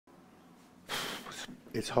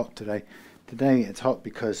it's hot today. Today it's hot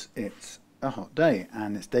because it's a hot day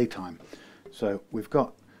and it's daytime. So we've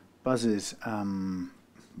got Buzz's, well,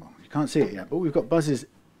 you can't see it yet, but we've got Buzz's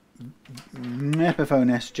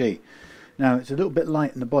Epiphone SG. Now it's a little bit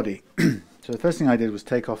light in the body, so the first thing I did was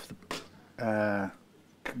take off the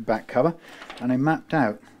back cover, and I mapped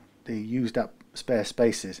out the used up spare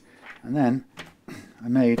spaces, and then I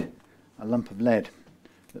made a lump of lead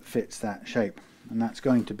that fits that shape, and that's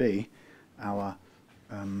going to be our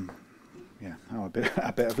a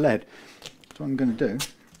bit of lead. So what I'm going to do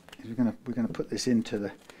is we're going to put this into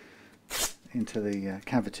the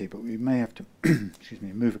cavity, but we may have to excuse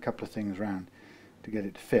me, move a couple of things around to get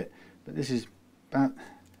it to fit. But this is about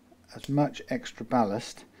as much extra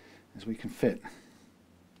ballast as we can fit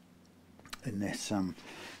in this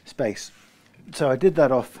space. So I did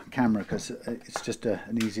that off camera because it's just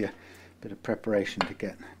an easier bit of preparation to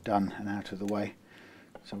get done and out of the way.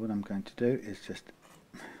 So what I'm going to do is just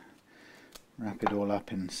wrap it all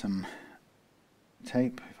up in some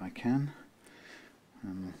tape if I can.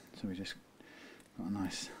 So we just got a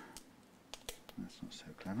nice, that's not so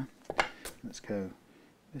clever. Let's go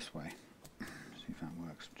this way, see if that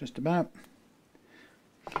works. Just about.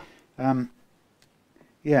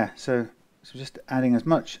 Yeah, so just adding as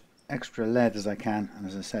much extra lead as I can, and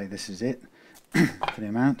as I say, this is it for the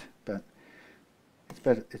amount, but it's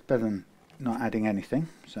better than not adding anything.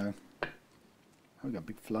 So we've got a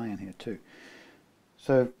big fly in here too.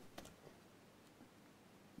 So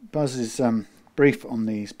Buzz is brief on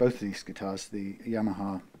both of these guitars. The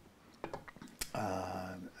Yamaha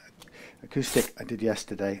acoustic I did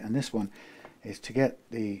yesterday, and this one is to get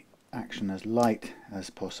the action as light as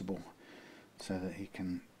possible so that he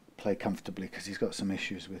can play comfortably, because he's got some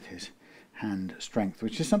issues with his hand strength,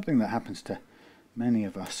 which is something that happens to many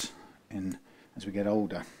of us as we get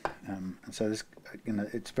older. And so this,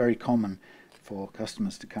 it's very common for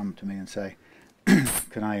customers to come to me and say,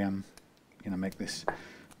 can I make this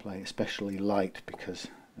play especially light because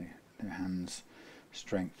their hand's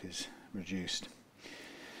strength is reduced.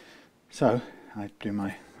 So I do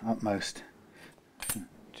my utmost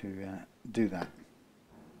to do that.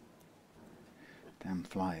 Damn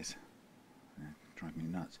flies, they drive me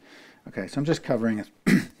nuts. Okay, so I'm just covering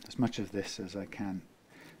as much of this as I can,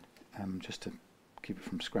 just to keep it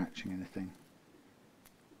from scratching anything.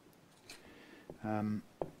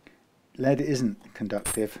 Lead isn't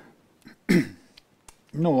conductive,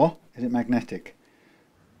 nor is it magnetic.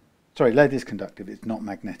 Sorry, lead is conductive, it's not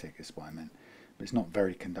magnetic, is what I meant. But it's not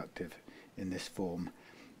very conductive in this form.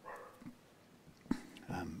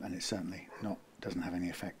 And it certainly doesn't have any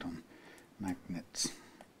effect on magnets.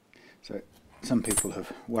 So some people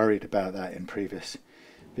have worried about that in previous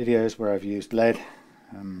videos where I've used lead.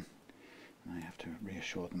 I have to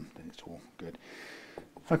reassure them that it's all good.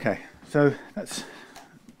 Okay, so that's,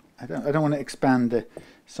 I don't want to expand the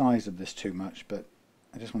size of this too much, but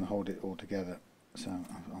I just want to hold it all together. So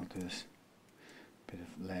I'll do this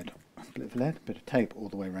bit of tape all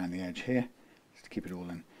the way around the edge here, just to keep it all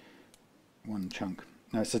in one chunk.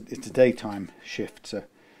 Now it's a daytime shift, so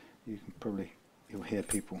you'll hear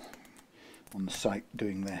people on the site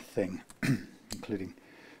doing their thing, including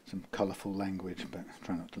some colourful language, but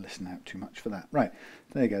try not to listen out too much for that. Right,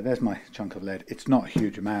 there you go, there's my chunk of lead. It's not a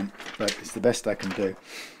huge amount, but it's the best I can do.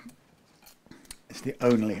 It's the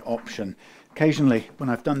only option. Occasionally, when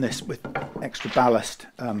I've done this with extra ballast,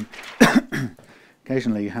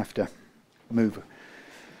 occasionally you have to move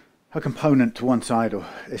a component to one side, or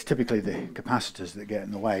it's typically the capacitors that get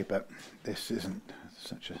in the way, but this isn't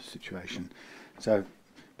such a situation. So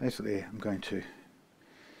basically I'm going to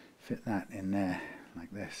fit that in there like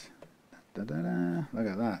this. Da, da, da. Look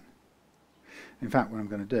at that. In fact, what I'm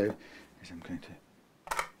going to do is I'm going to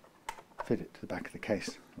fit it to the back of the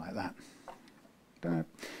case like that. Da.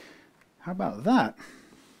 How about that?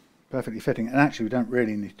 Perfectly fitting. And actually we don't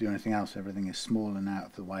really need to do anything else. Everything is small and out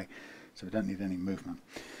of the way, so we don't need any movement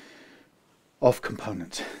of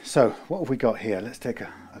components. So what have we got here? Let's take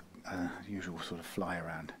a usual sort of fly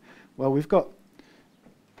around. Well, we've got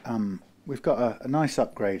a nice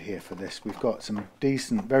upgrade here for this. We've got some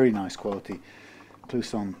decent, very nice quality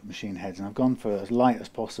Clouson machine heads, and I've gone for as light as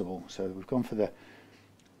possible. So we've gone for the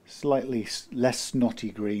slightly less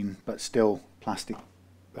snotty green, but still plastic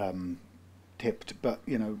tipped. But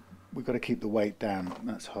we've got to keep the weight down.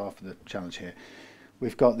 That's half of the challenge here.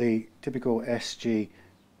 We've got the typical SG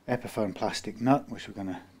Epiphone plastic nut, which we're going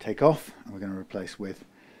to take off and we're going to replace with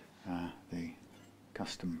the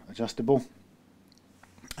custom adjustable.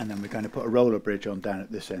 And then we're going to put a roller bridge on down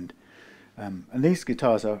at this end. And these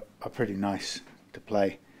guitars are pretty nice to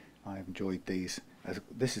play. I've enjoyed these.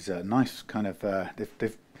 This is a nice kind of,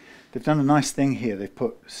 they've they've done a nice thing here. They've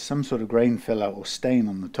put some sort of grain filler or stain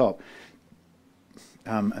on the top,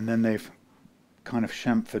 and then they've kind of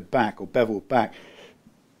chamfered back or beveled back,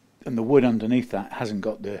 and the wood underneath that hasn't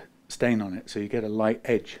got the stain on it, so you get a light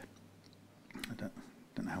edge. I don't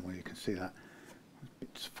know how well you can see that.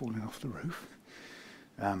 It's falling off the roof.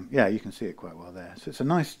 Yeah, you can see it quite well there. So it's a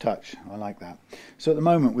nice touch. I like that. So at the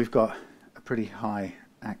moment we've got a pretty high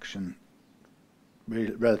action,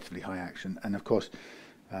 relatively high action, and of course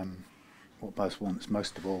what Buzz wants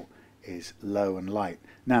most of all is low and light.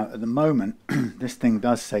 Now at the moment this thing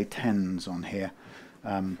does say 10s on here,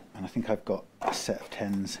 and I think I've got a set of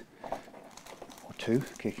 10s or two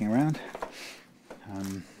kicking around.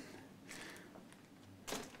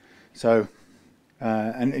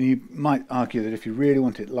 And you might argue that if you really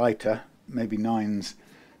want it lighter, maybe 9s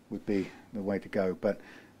would be the way to go, but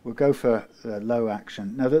we'll go for low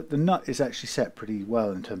action. Now the nut is actually set pretty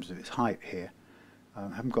well in terms of its height here. I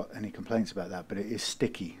haven't got any complaints about that, but it is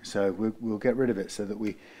sticky, so we'll get rid of it so that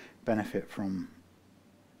we benefit from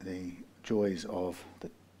the joys of the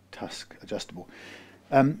Tusq adjustable.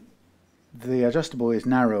 The adjustable is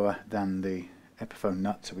narrower than the Epiphone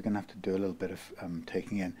nut, so we're going to have to do a little bit of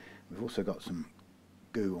taking in. We've also got some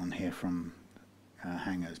goo on here from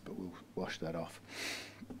hangers, but we'll wash that off.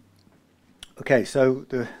 Okay, so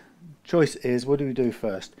the choice is, what do we do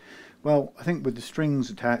first? Well, I think with the strings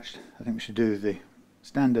attached, I think we should do the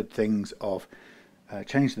standard things of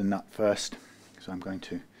change the nut first. So I'm going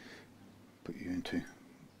to put you into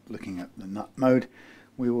looking at the nut mode.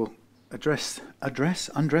 We will undress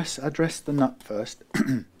the nut first,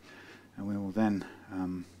 and we will then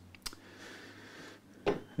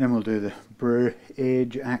we'll do the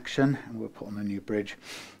bridge action, and we'll put on the new bridge,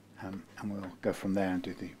 and we'll go from there and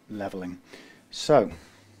do the leveling. So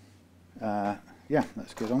yeah,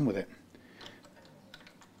 let's get on with it.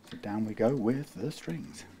 So down we go with the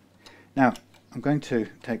strings. Now I'm going to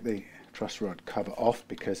take the truss rod cover off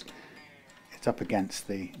because it's up against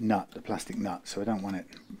the nut, the plastic nut, so I don't want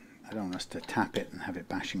us to tap it and have it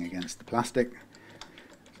bashing against the plastic.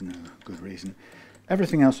 There's no good reason.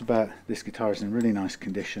 Everything else about this guitar is in really nice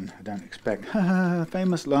condition. I don't expect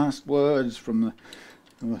famous last words from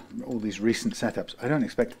all these recent setups. I don't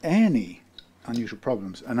expect any unusual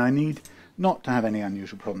problems, and I need not to have any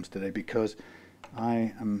unusual problems today because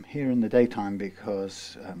I am here in the daytime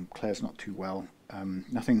because Claire's not too well.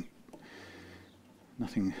 Nothing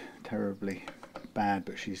terribly bad,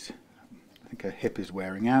 but I think her hip is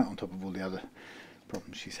wearing out on top of all the other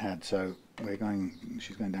problems she's had. So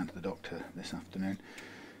she's going down to the doctor this afternoon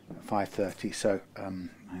at 5:30. So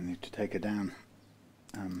I need to take her down.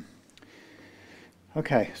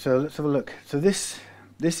 Okay, so let's have a look. So this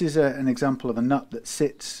is an example of a nut that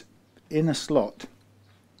sits in a slot,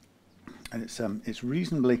 and it's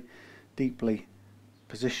reasonably deeply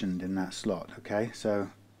positioned in that slot. Okay, so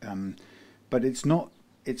but it's not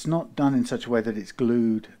done in such a way that it's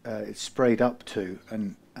glued, it's sprayed up to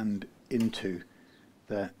and into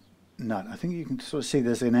the nut. I think you can sort of see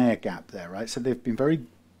there's an air gap there, right? So they've been very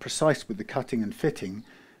precise with the cutting and fitting,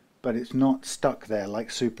 but it's not stuck there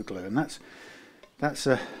like super glue, and that's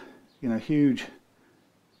a huge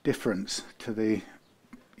difference to the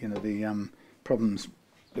problems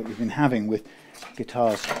that we've been having with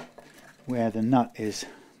guitars where the nut is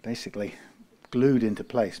basically glued into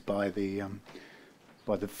place by the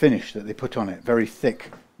finish that they put on it, very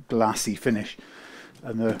thick glassy finish,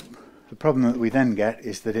 and the problem that we then get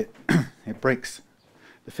is that it breaks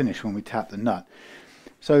the finish when we tap the nut.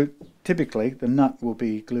 So typically the nut will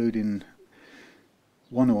be glued in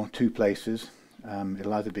one or two places.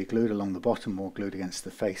 It'll either be glued along the bottom or glued against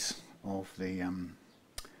the face of the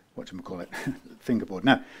whatchamacallit, fingerboard.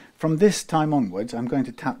 Now from this time onwards I'm going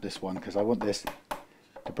to tap this one because I want this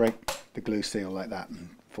to break the glue seal like that and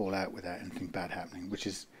fall out without anything bad happening, which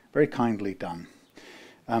is very kindly done.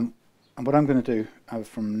 And what I'm going to do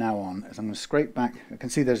from now on is I'm going to scrape back. I can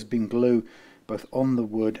see there's been glue both on the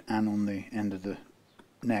wood and on the end of the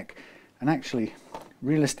neck, and actually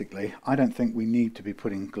realistically I don't think we need to be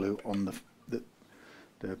putting glue on the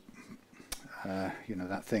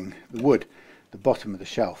that thing, the wood, the bottom of the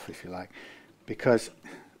shelf, if you like, because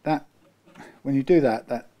that when you do that,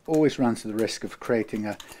 that always runs the risk of creating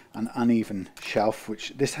an uneven shelf,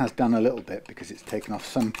 which this has done a little bit because it's taken off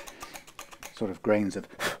some sort of grains of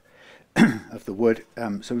of the wood.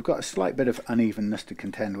 So we've got a slight bit of unevenness to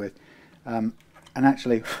contend with, and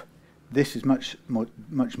actually this is much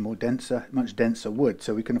denser wood,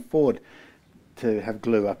 so we can afford to have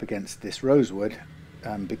glue up against this rosewood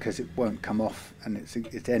because it won't come off, and it's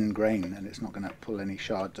end grain and it's not going to pull any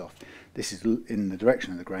shards off. This is in the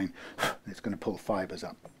direction of the grain, and it's going to pull fibres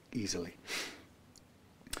up easily.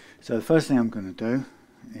 So the first thing I'm going to do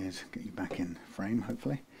is get you back in frame,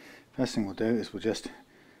 hopefully. First thing we'll do is we'll just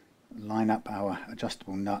line up our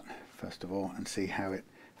adjustable nut first of all and see how it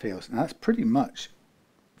feels. Now that's pretty much,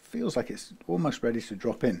 feels like it's almost ready to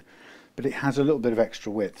drop in, but it has a little bit of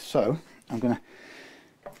extra width. So I'm going to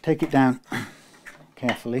take it down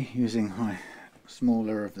carefully using my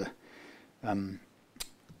smaller of the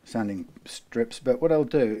sanding strips. But what I'll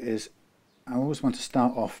do is I always want to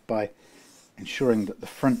start off by ensuring that the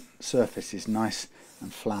front surface is nice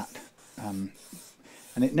and flat. And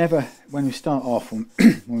it never, when we start off, when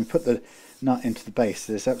we put the nut into the base,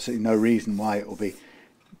 there's absolutely no reason why it will be,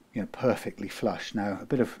 you know, perfectly flush. Now, a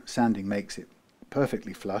bit of sanding makes it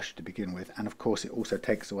perfectly flush to begin with, and of course it also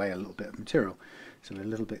takes away a little bit of material, so we're a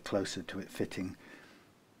little bit closer to it fitting.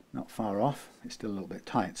 Not far off, it's still a little bit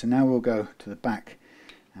tight. So now we'll go to the back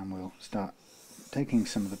and we'll start taking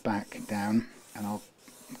some of the back down, and I'll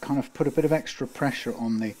kind of put a bit of extra pressure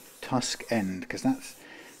on the Tusq end because that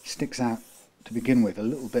sticks out to begin with a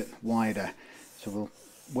little bit wider. So we'll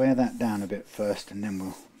wear that down a bit first, and then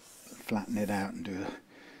we'll flatten it out and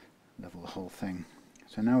level the whole thing.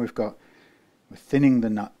 So now we're thinning the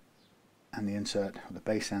nut and the insert, or the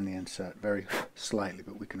base and the insert, very slightly,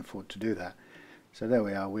 but we can afford to do that. So there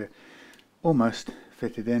we are, we're almost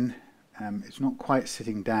fitted in. It's not quite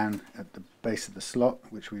sitting down at the base of the slot,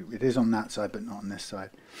 which it is on that side but not on this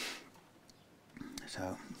side.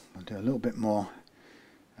 So we'll do a little bit more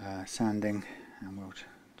sanding, and we'll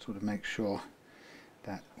sort of make sure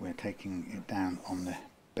that we're taking it down on the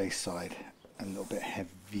base side a little bit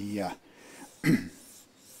heavier.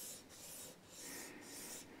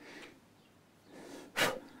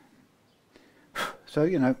 So,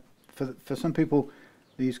 you know, for some people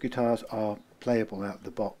these guitars are playable out of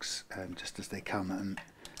the box just as they come, and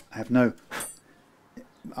I have no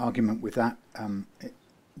argument with that.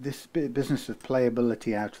 This business of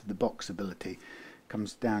playability out of the box ability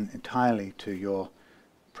comes down entirely to your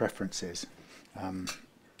preferences,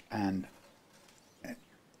 and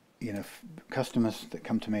you know, customers that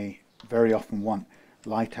come to me very often want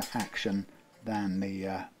lighter action than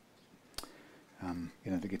the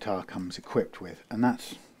you know, the guitar comes equipped with, and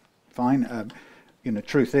that's fine. You know,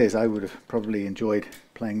 truth is, I would have probably enjoyed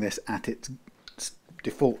playing this at its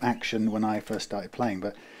default action when I first started playing,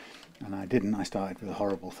 and I didn't. I started with a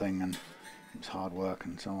horrible thing, and it was hard work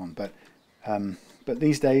and so on. But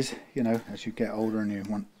these days, you know, as you get older and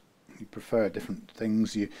you prefer different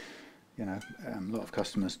things, you know, a lot of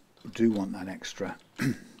customers do want that extra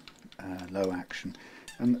low action,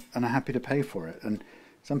 and are happy to pay for it. And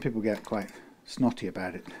some people get quite snotty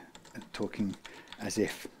about it, talking as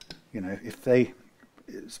if, you know,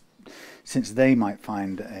 since they might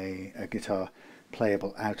find a guitar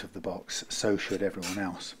playable out of the box, so should everyone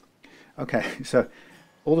else. Okay, so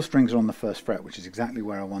all the strings are on the first fret, which is exactly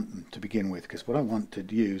where I want them to begin with, because what I want to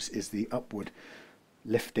use is the upward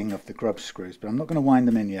lifting of the grub screws, but I'm not going to wind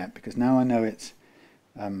them in yet, because now I know it's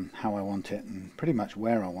how I want it and pretty much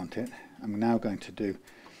where I want it. I'm now going to do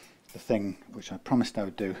the thing which I promised I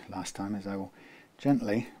would do last time, is I will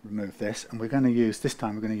gently remove this, and we're going to use, this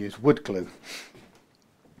time we're going to use wood glue,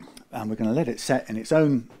 and we're going to let it set in its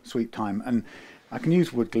own sweet time. And I can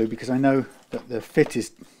use wood glue because I know that the fit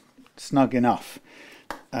is snug enough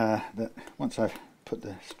that once I've put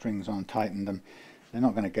the strings on, tightened them, they're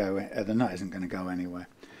not going to go, the nut isn't going to go anywhere.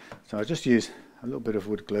 So I'll just use a little bit of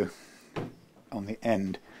wood glue on the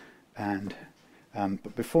end, and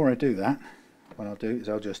but before I do that, what I'll do is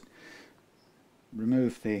I'll just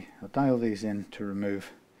I'll dial these in to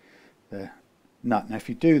remove the nut. Now if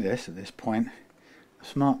you do this at this point, a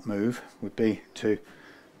smart move would be to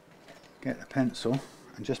get a pencil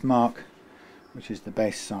and just mark which is the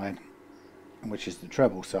bass side and which is the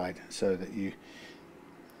treble side, so that you,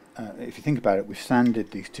 if you think about it, we've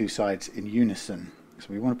sanded these two sides in unison, so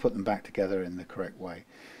we want to put them back together in the correct way.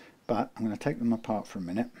 But I'm going to take them apart for a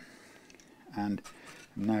minute, and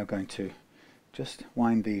I'm now going to just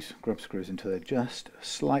wind these grub screws until they're just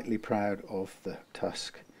slightly proud of the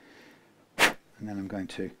Tusq, and then I'm going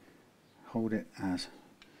to hold it as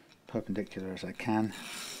perpendicular as I can,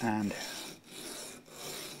 and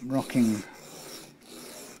rocking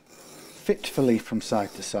fitfully from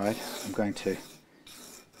side to side, I'm going to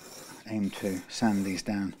aim to sand these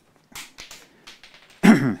down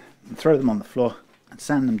and throw them on the floor and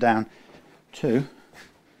sand them down to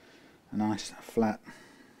a nice flat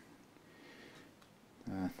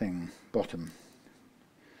bottom.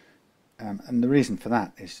 And the reason for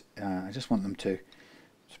that is I just want them to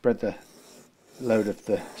spread the load of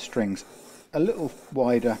the strings a little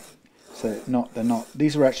wider, so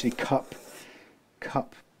these are actually cup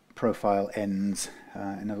profile ends.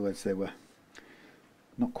 In other words, they were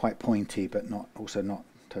not quite pointy, but also not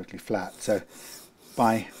totally flat. So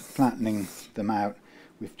by flattening them out,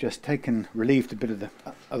 we've just relieved a bit of the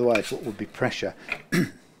otherwise what would be pressure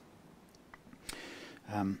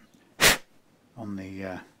on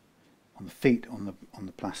the feet on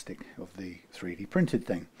the plastic of the 3D printed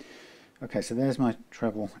thing. Okay, so there's my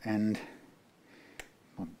treble end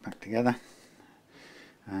back together,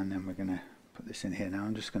 and then we're going to put this in here. Now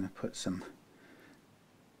I'm just going to put some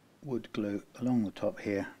wood glue along the top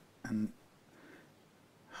here, and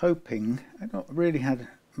hoping, I've not really had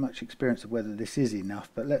much experience of whether this is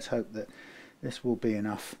enough, but let's hope that this will be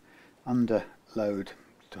enough under load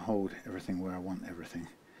to hold everything where I want everything.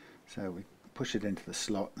 So we push it into the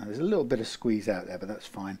slot. Now there's a little bit of squeeze out there, but that's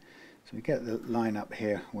fine. So we get the line up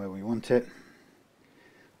here where we want it.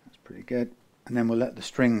 That's pretty good. And then we'll let the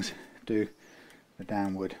strings do the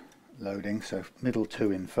downward loading. So middle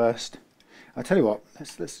two in first. I'll tell you what,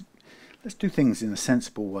 let's do things in a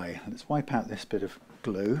sensible way. Let's wipe out this bit of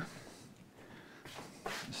glue.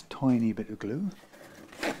 This tiny bit of glue.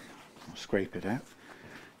 I'll scrape it out.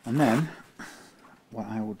 And then what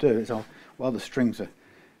I will do is while the strings are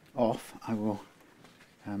off, I will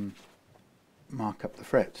mark up the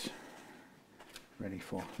frets ready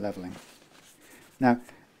for leveling. Now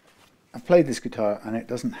I've played this guitar and it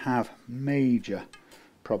doesn't have major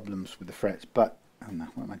problems with the frets, but oh no,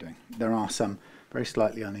 what am I doing? There are some very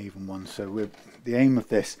slightly uneven ones, so the aim of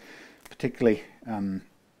this, particularly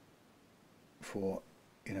for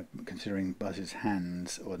considering Buzz's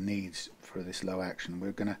hands or needs for this low action,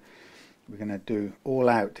 we're gonna do all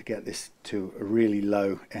out to get this to a really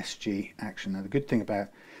low SG action. Now the good thing about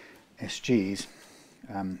SGs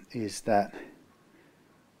is that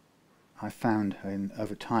I found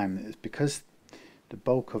over time that it's because the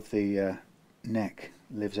bulk of the neck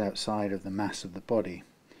lives outside of the mass of the body.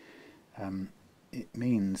 It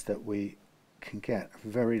means that we can get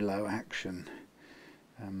very low action,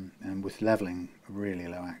 and with leveling really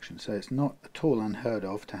low action. So it's not at all unheard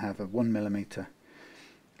of to have a 1mm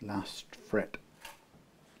last fret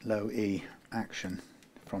low E action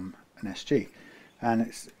from an SG, and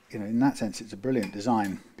it's in that sense it's a brilliant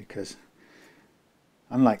design, because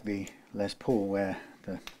unlike the Les Paul where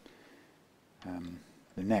the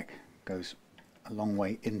neck goes a long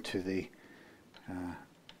way into the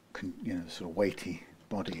sort of weighty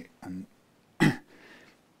body, and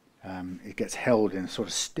it gets held in a sort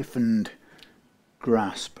of stiffened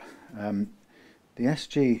grasp. The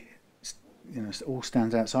SG all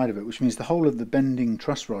stands outside of it, which means the whole of the bending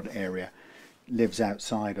truss rod area lives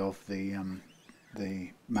outside of the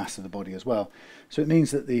mass of the body as well. So it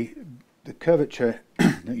means that the curvature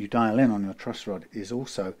that you dial in on your truss rod is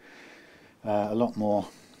also a lot more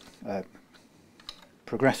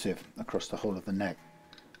progressive across the whole of the neck,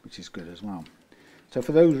 which is good as well. So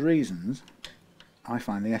for those reasons, I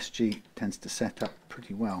find the SG tends to set up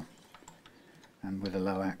pretty well and with a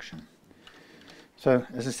low action. So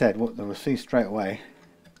as I said, what we'll see straight away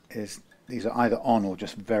is these are either on or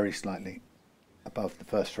just very slightly above the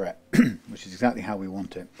first fret, which is exactly how we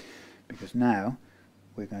want it, because now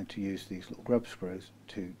we're going to use these little grub screws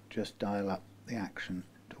to just dial up the action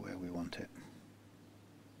to where we want it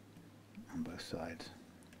on both sides.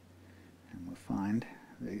 And we'll find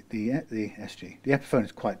the SG. The Epiphone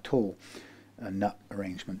is quite tall, a nut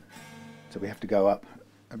arrangement, so we have to go up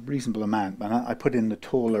a reasonable amount. And I put in the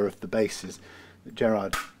taller of the bases that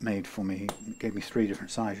Gerard made for me. He gave me 3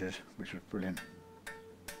 different sizes, which was brilliant.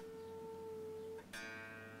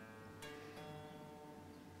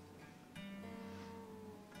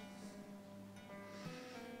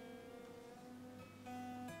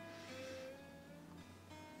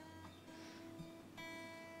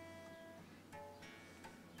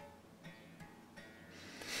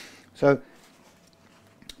 So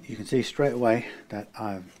you can see straight away that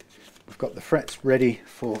we've got the frets ready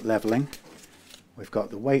for leveling, we've got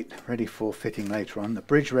the weight ready for fitting later on, the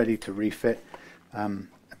bridge ready to refit a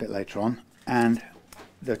bit later on, and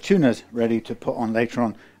the tuners ready to put on later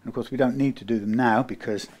on. And of course we don't need to do them now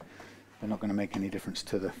because they're not going to make any difference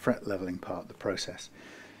to the fret leveling part of the process.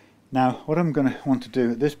 Now what I'm going to want to do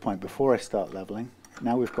at this point before I start leveling,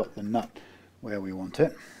 now we've got the nut where we want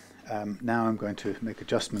it, now I'm going to make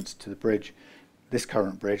adjustments to the bridge, this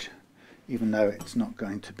current bridge, even though it's not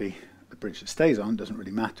going to be the bridge that stays on, doesn't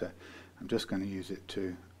really matter. I'm just going to use it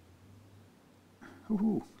to,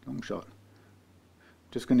 long shot,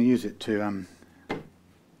 just going to use it to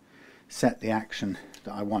set the action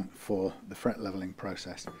that I want for the fret leveling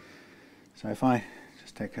process. So if I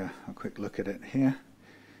just take a quick look at it here,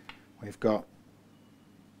 we've got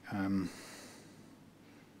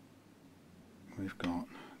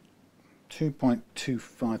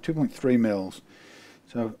 2.3 mils,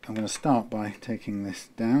 So I'm going to start by taking this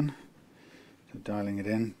down, so dialing it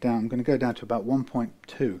in. Down. I'm going to go down to about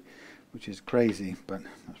 1.2, which is crazy, but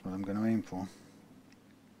that's what I'm going to aim for.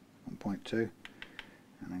 1.2, and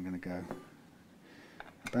I'm going to go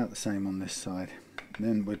about the same on this side. And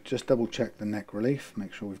then we'll just double check the neck relief,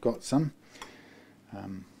 make sure we've got some,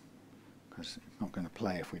 because it's not going to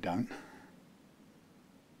play if we don't.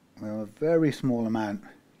 Well, a very small amount,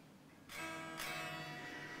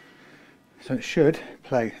 so it should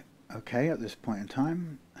play okay at this point in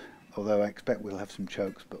time, although I expect we'll have some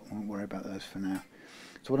chokes, but won't worry about those for now.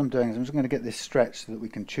 So what I'm doing is I'm just going to get this stretched so that we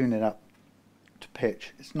can tune it up to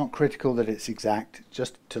pitch. It's not critical that it's exact,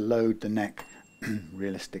 just to load the neck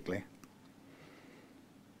realistically.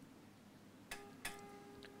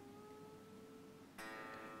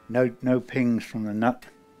 No pings from the nut.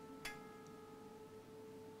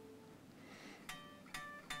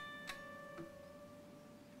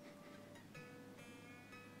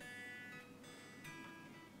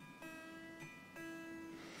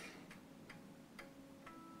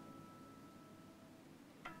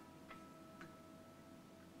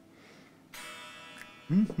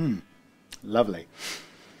 Lovely.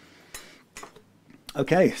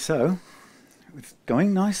 Okay, so it's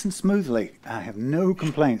going nice and smoothly. I have no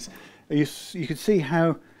complaints. You could see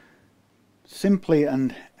how simply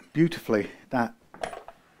and beautifully that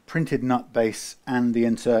printed nut base and the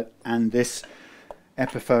insert and this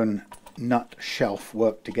Epiphone nut shelf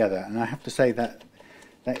work together. And I have to say that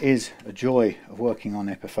that is a joy of working on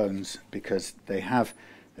Epiphones, because they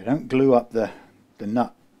don't glue up the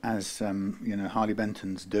nut as you know, Harley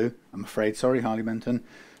Bentons do. I'm afraid. Sorry, Harley Benton.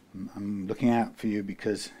 I'm looking out for you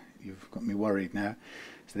because you've got me worried now.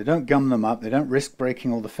 So they don't gum them up. They don't risk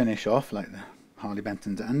breaking all the finish off like the Harley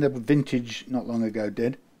Bentons and the Vintage not long ago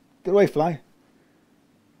did. Get away, fly.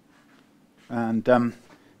 And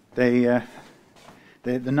the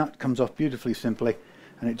nut comes off beautifully simply,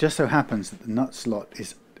 and it just so happens that the nut slot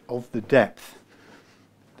is of the depth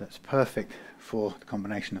that's perfect for the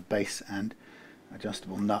combination of base and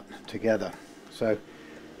adjustable nut together. So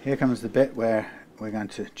here comes the bit where we're going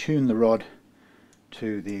to tune the rod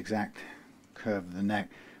to the exact curve of the neck.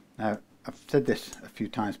 Now, I've said this a few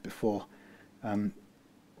times before, but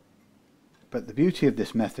the beauty of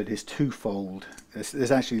this method is twofold.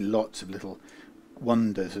 There's actually lots of little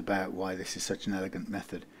wonders about why this is such an elegant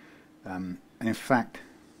method, and in fact,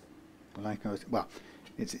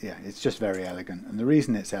 it's just very elegant. And the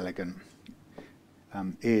reason it's elegant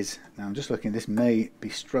is, now I'm just looking, this may be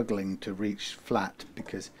struggling to reach flat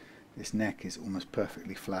because this neck is almost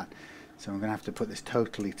perfectly flat, so I'm going to have to put this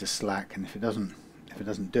totally to slack, and if it doesn't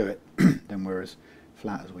do it then we're as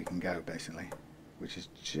flat as we can go, basically, which is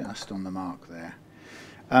just on the mark there.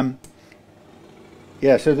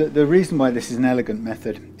 Yeah, so the reason why this is an elegant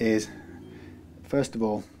method is, first of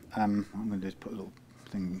all, I'm going to just put a little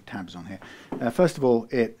thing, tabs on here. First of all,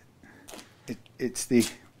 it's the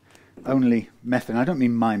only method, and I don't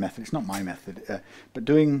mean my method, it's not my method, but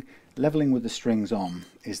leveling with the strings on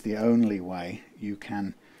is the only way you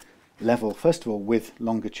can level, first of all, with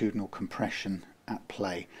longitudinal compression at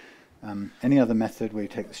play. Any other method where you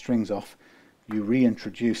take the strings off, you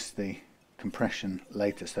reintroduce the compression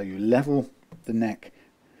later, so you level the neck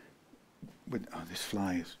with, oh, this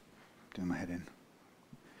fly is doing my head in.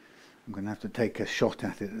 I'm going to have to take a shot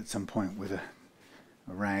at it at some point with a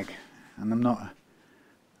rag, and I'm not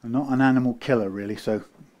an animal killer really, so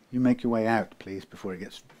you make your way out please before it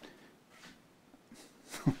gets...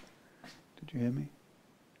 Did you hear me?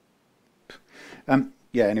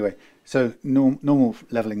 Yeah, anyway, so normal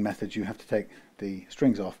leveling methods, you have to take the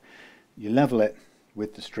strings off, you level it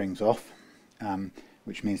with the strings off,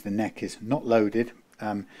 which means the neck is not loaded,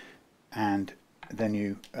 and then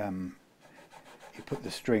you put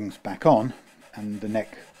the strings back on and the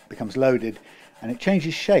neck becomes loaded, and it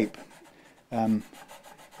changes shape. And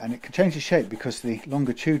it can change the shape because the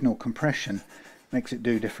longitudinal compression makes it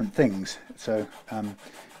do different things. So, and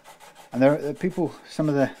there are people, some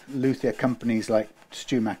of the luthier companies like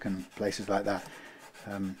Tusq and places like that,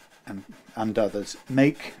 and others,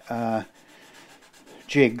 make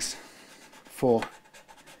jigs for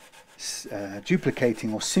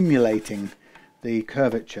duplicating or simulating the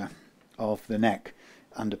curvature of the neck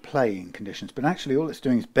under playing conditions. But actually all it's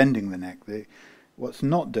doing is bending the neck. What's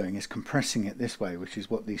not doing is compressing it this way, which is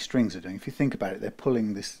what these strings are doing. If you think about it, they're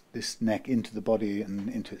pulling this neck into the body and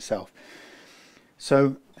into itself.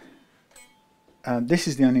 So this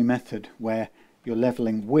is the only method where you're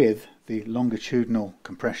leveling with the longitudinal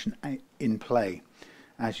compression in play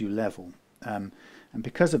as you level, and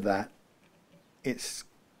because of that, it's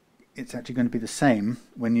actually going to be the same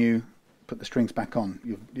when you put the strings back on.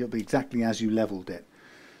 You'll be exactly as you leveled it.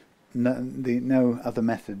 no other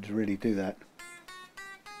methods really do that.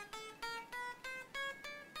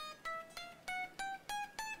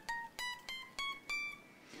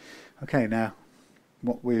 Okay, now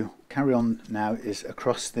what we'll carry on now is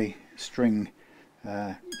across the string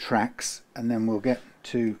tracks, and then we'll get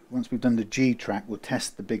to, once we've done the G track, we'll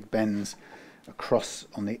test the big bends across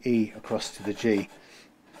on the E across to the G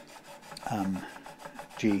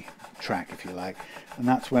track, if you like, and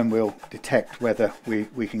that's when we'll detect whether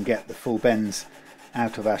we can get the full bends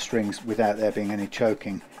out of our strings without there being any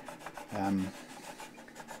choking.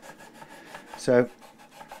 So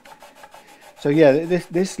yeah,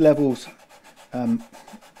 this levels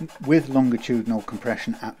with longitudinal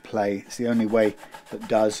compression at play. It's the only way that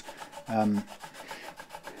does.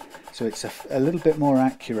 So it's a little bit more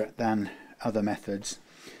accurate than other methods.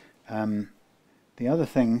 The other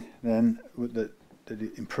thing then that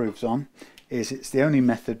it improves on is it's the only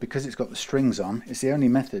method, because it's got the strings on, it's the only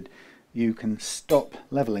method you can stop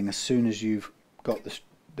leveling as soon as you've got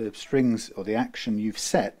the strings or the action you've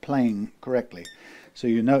set playing correctly. So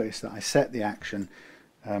you notice that I set the action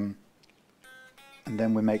and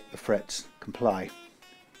then we make the frets comply,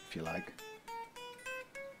 if you like.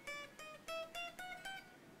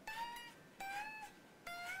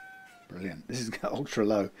 Brilliant. This is ultra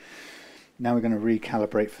low. Now we're going to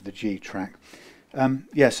recalibrate for the G track.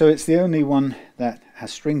 Yeah, so it's the only one that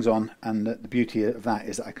has strings on, and the beauty of that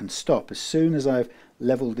is that I can stop as soon as I've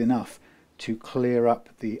leveled enough to clear up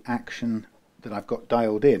the action that I've got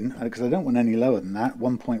dialed in, because I don't want any lower than that.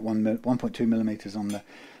 1.2 millimeters on the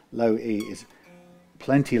low E is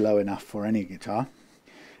plenty low enough for any guitar.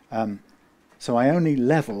 So I only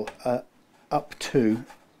level up to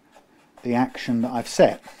the action that I've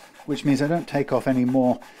set, which means I don't take off any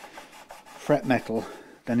more fret metal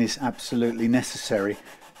than is absolutely necessary.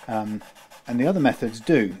 And the other methods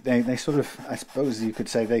do. They sort of, I suppose you could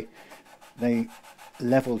say, they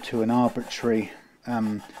level to an arbitrary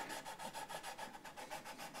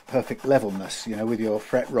perfect levelness. You know, with your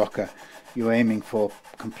fret rocker, you're aiming for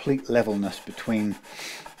complete levelness between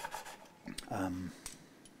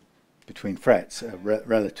frets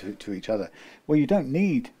relative to each other. Well, you don't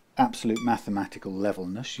need absolute mathematical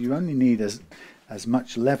levelness. You only need as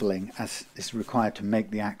much leveling as is required to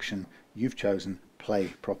make the action you've chosen play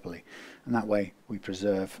properly, and that way we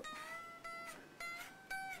preserve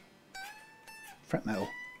fret metal.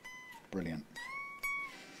 Brilliant.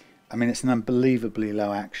 I mean, it's an unbelievably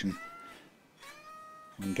low action.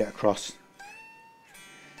 We can get across.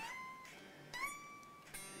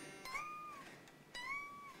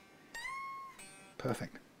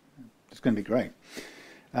 Perfect. It's going to be great.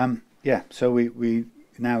 Yeah, so we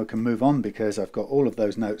now can move on, because I've got all of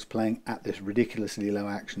those notes playing at this ridiculously low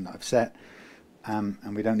action that I've set,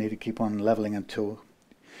 and we don't need to keep on leveling until,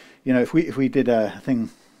 you know, if we did a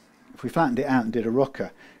thing, if we flattened it out and did a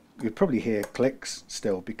rocker, you'd probably hear clicks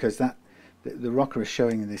still, because the rocker is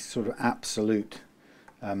showing this sort of absolute,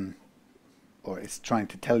 or it's trying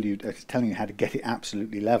to tell you, it's telling you how to get it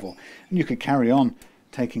absolutely level, and you could carry on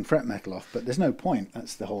taking fret metal off, but there's no point.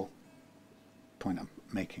 That's the whole point I'm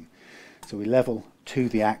making. So we level to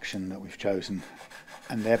the action that we've chosen,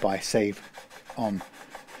 and thereby save on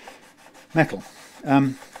metal.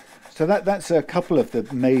 So that's a couple of the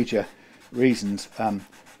major reasons.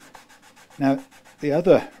 Now the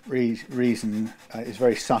other reason is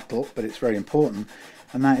very subtle, but it's very important,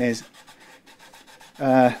 and that is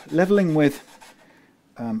leveling with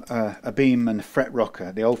a beam and a fret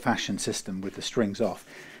rocker, the old-fashioned system with the strings off.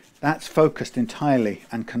 That's focused entirely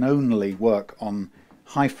and can only work on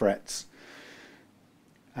high frets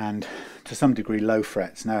and to some degree low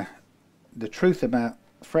frets. Now the truth about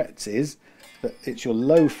frets is that it's your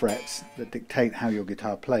low frets that dictate how your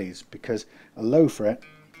guitar plays, because a low fret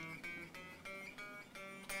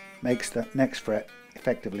makes the next fret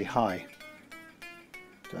effectively high.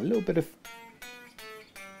 So a little bit of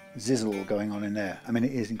zizzle going on in there. I mean,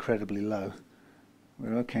 it is incredibly low.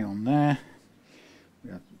 We're okay on there.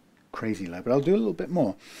 We're crazy low, but I'll do a little bit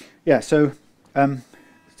more. Yeah, so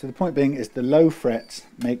so the point being is the low frets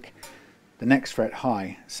make the next fret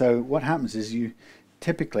high. So what happens is you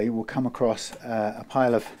typically will come across a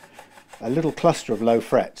little cluster of low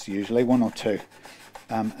frets, usually one or two.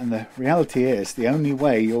 And the reality is the only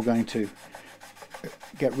way you're going to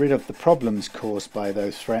get rid of the problems caused by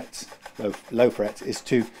those frets, low frets, is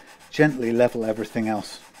to gently level everything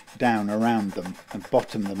else down around them and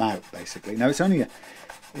bottom them out, basically. Now it's only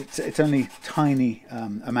tiny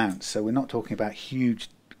amounts, so we're not talking about huge,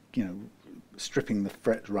 you know, stripping the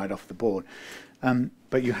frets right off the board.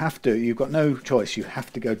 But you've got no choice. You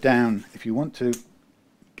have to go down if you want to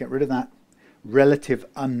get rid of that relative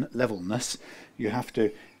unlevelness. You have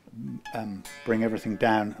to bring everything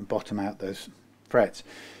down and bottom out those frets.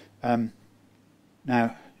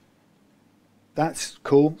 Now that's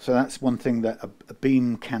cool, so that's one thing that a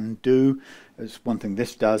beam can do. It's one thing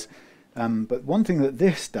this does, but one thing that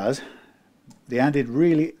this does,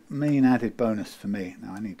 the main added bonus for me,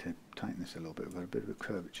 now I need to tighten this a little bit, we've got a bit of a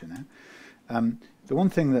curvature now. The one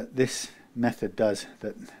thing that this method does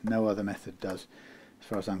that no other method does as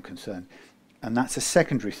far as I'm concerned, and that's a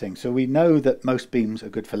secondary thing. So we know that most beams are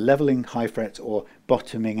good for leveling high frets or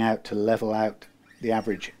bottoming out to level out the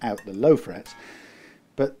average out the low frets,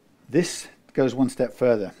 but this goes one step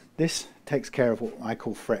further. This takes care of what I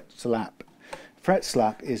call fret slap. Fret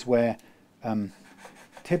slap is where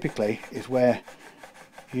typically is where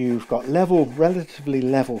you've got relatively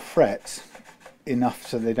level frets, enough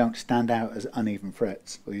so they don't stand out as uneven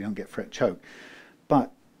frets or you don't get fret choke,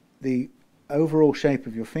 but the overall shape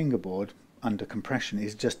of your fingerboard under compression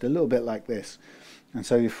is just a little bit like this, and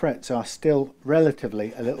so your frets are still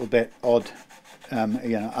relatively a little bit odd,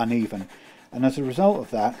 uneven, and as a result of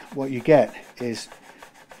that what you get is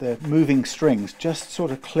the moving strings just sort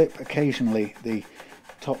of clip occasionally the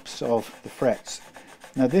tops of the frets.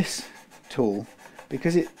 Now this tool,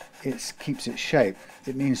 because it keeps its shape,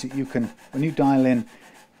 it means that you can, when you dial in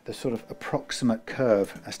the sort of approximate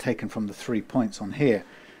curve as taken from the 3 points on here,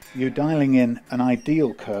 you're dialing in an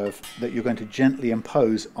ideal curve that you're going to gently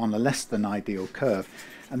impose on a less than ideal curve,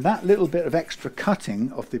 and that little bit of extra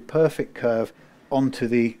cutting of the perfect curve onto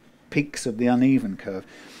the peaks of the uneven curve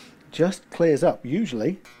just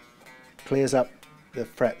usually clears up the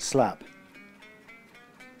fret slap.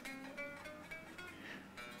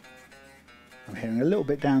 I'm hearing a little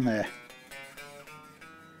bit down there.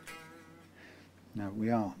 Now we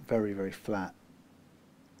are very, very flat.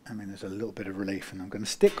 I mean, there's a little bit of relief, and I'm going to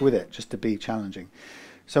stick with it just to be challenging.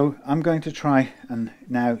 So I'm going to try and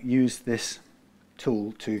now use this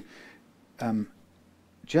tool to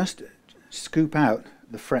just scoop out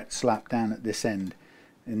the fret slap down at this end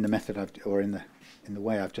in the method in the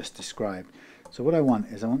way I've just described. So what I want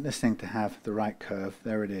this thing to have the right curve.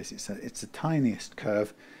 There it is. It's the tiniest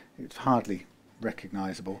curve. It's hardly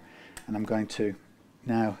recognizable, and I'm going to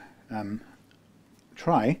now I'm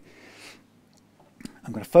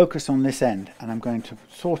going to focus on this end, and I'm going to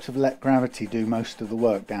sort of let gravity do most of the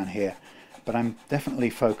work down here, but I'm definitely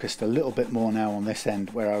focused a little bit more now on this end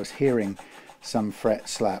where I was hearing some fret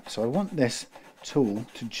slap. So I want this tool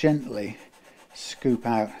to gently scoop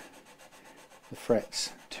out the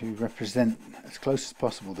frets to represent as close as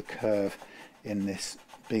possible the curve in this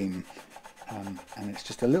beam, and it's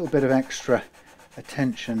just a little bit of extra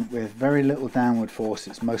attention with very little downward force.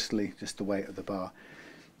 It's mostly just the weight of the bar.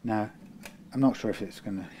 Now I'm not sure if it's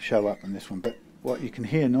going to show up on this one, but what you can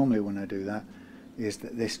hear normally when I do that is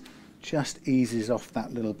that this just eases off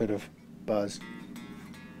that little bit of buzz.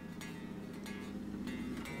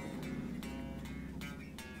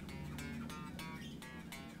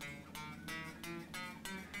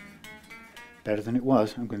 Better than it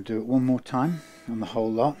was. I'm going to do it one more time on the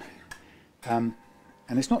whole lot, and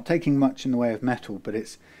it's not taking much in the way of metal, but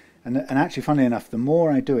it's and actually, funnily enough, the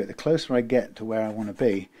more I do it, the closer I get to where I want to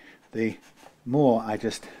be, the more I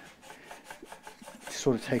just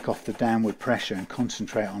sort of take off the downward pressure and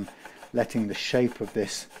concentrate on letting the shape of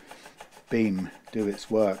this beam do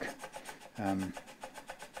its work.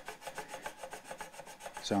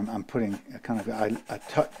 So I'm putting a kind of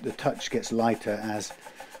the touch gets lighter as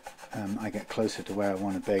I get closer to where I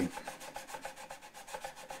want to be.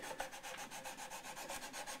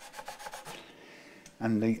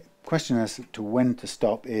 And the question as to when to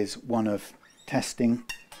stop is one of testing,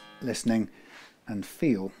 listening, and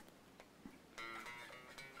feel.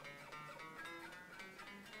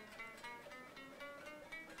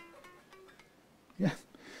 Yeah,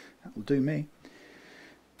 that will do me.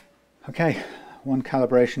 Okay, one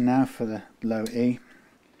calibration now for the low E,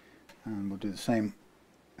 and we'll do the same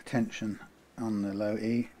attention on the low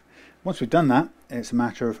E. Once we've done that, it's a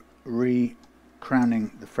matter of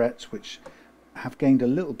re-crowning the frets, which have gained a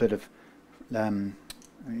little bit of, been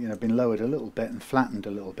lowered a little bit and flattened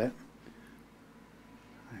a little bit.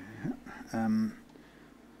 There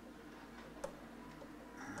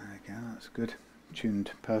we go, that's good,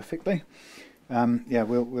 tuned perfectly. Yeah,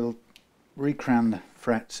 we'll re-crown the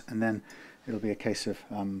frets, and then it'll be a case of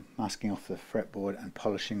masking off the fretboard and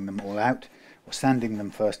polishing them all out, or sanding them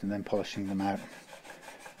first and then polishing them out.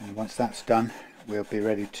 And once that's done, we'll be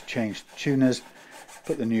ready to change the tuners,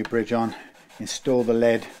 put the new bridge on, install the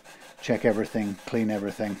lead, check everything, clean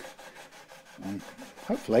everything, and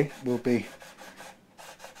hopefully we'll be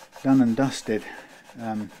done and dusted.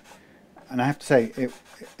 And I have to say,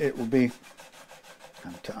 it will be,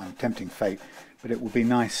 I'm tempting fate, but it will be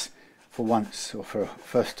nice for once, or for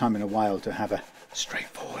first time in a while, to have a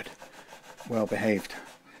straightforward, well-behaved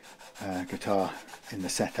guitar in the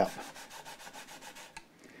setup.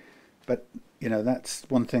 But you know, that's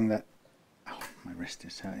one thing that, oh, my wrist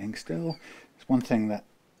is hurting still. It's one thing that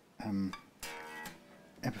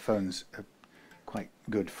Epiphones are quite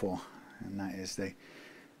good for, and that is they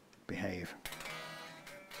behave.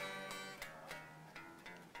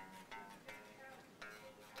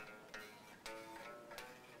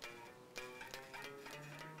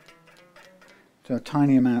 So a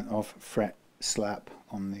tiny amount of fret slap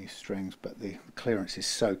on these strings, but the clearance is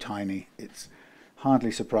so tiny it's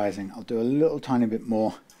hardly surprising. I'll do a little tiny bit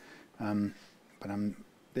more, but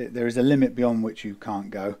there is a limit beyond which you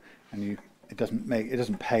can't go, and it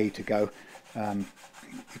doesn't pay to go.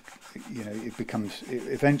 You know, it becomes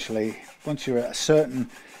eventually, once you're at a certain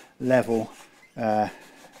level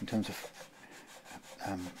in terms of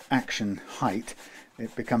action height,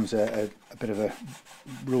 it becomes a bit of a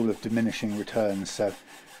rule of diminishing returns. So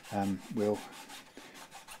we'll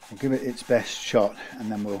give it its best shot,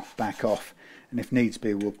 and then we'll back off, and if needs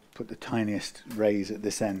be we'll put the tiniest raise at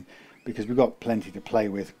this end, because we've got plenty to play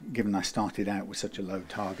with, given I started out with such a low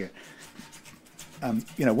target.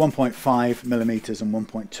 You know, 1.5 millimeters and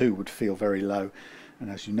 1.2 would feel very low, and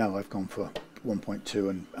as you know, I've gone for 1.2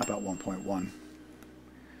 and about 1.1,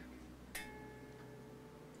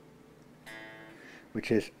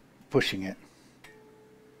 which is pushing it.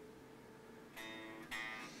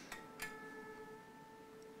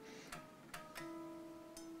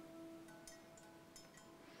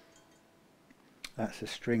 That's a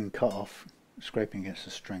string cut off, scraping against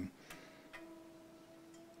the string.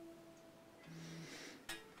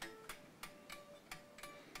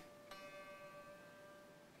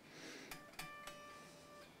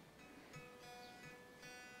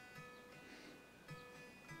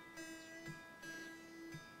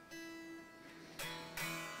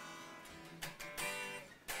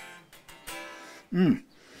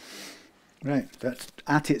 Right, that's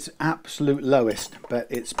at its absolute lowest, but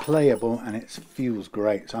it's playable and it feels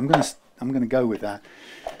great. So I'm going to go with that.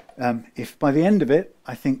 If by the end of it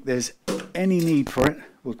I think there's any need for it,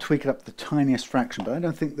 we'll tweak it up the tiniest fraction, but I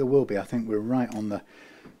don't think there will be. I think we're right on the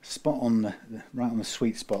spot, right on the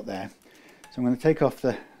sweet spot there. So I'm going to take off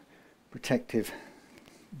the protective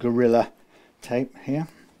Gorilla tape here.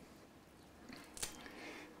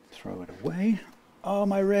 Throw it away. Oh,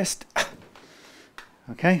 my wrist.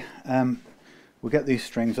 Okay, we'll get these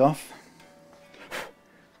strings off.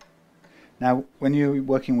 Now, when you're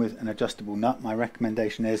working with an adjustable nut, my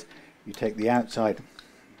recommendation is you take the outside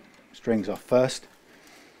strings off first,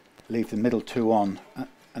 leave the middle two on,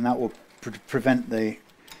 and that will prevent the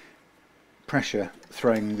pressure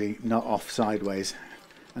throwing the nut off sideways.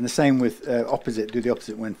 And the same with do the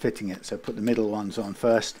opposite when fitting it. So put the middle ones on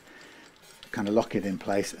first, kind of lock it in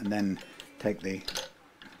place, and then take the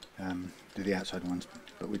do the outside ones,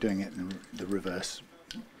 but we're doing it in the reverse.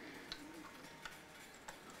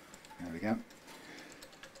 There we go.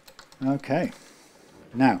 Okay,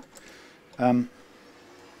 now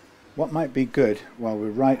what might be good while we're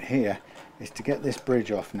right here is to get this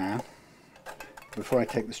bridge off now. Before I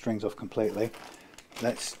take the strings off completely,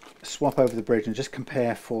 let's swap over the bridge and just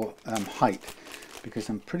compare for height, because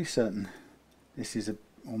I'm pretty certain this is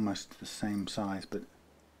almost the same size, but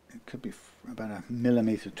it could be about a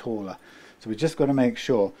millimeter taller. So we've just got to make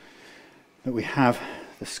sure that we have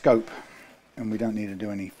the scope and we don't need to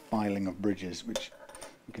do any filing of bridges, which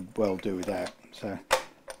we could well do without. So,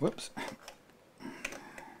 whoops.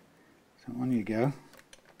 So on you go.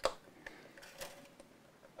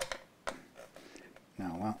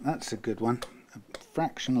 Now, well, that's a good one.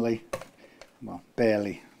 Fractionally, well,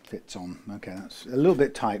 barely fits on. Okay, that's a little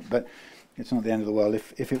bit tight, but it's not the end of the world.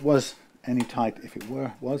 If it was any tight, if it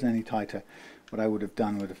was any tighter, what I would have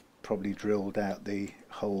done would have probably drilled out the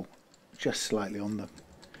hole just slightly on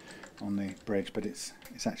the bridge, but it's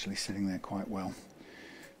actually sitting there quite well.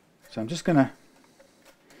 So I'm just going to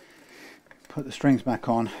put the strings back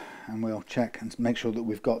on, and we'll check and make sure that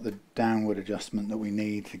we've got the downward adjustment that we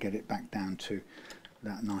need to get it back down to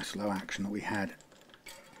that nice low action that we had.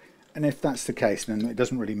 And if that's the case, then it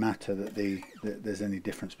doesn't really matter that there's any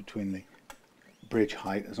difference between the bridge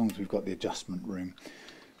height, as long as we've got the adjustment room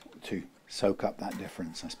to soak up that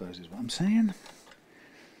difference, I suppose is what I'm saying.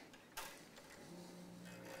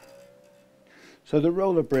 So the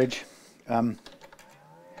roller bridge,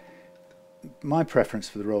 my preference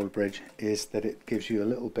for the roller bridge is that it gives you a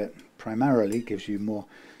little bit, primarily gives you more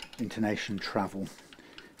intonation travel.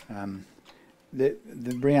 The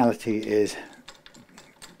reality is,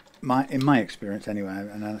 in my experience anyway,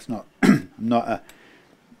 and that's not I'm not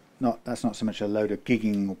that's not so much a load of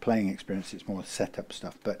gigging or playing experience, it's more setup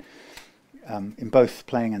stuff. But in both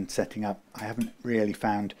playing and setting up, I haven't really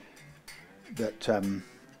found that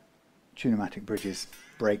tunematic bridges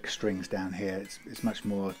break strings down here. It's much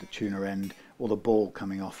more the tuner end or the ball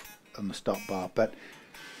coming off on the stop bar. But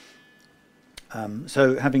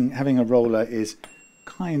so having a roller is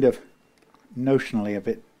kind of notionally a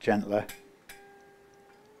bit gentler.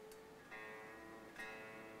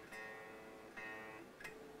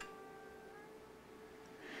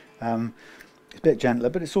 It's a bit gentler,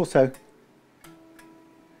 but it's also a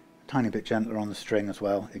tiny bit gentler on the string as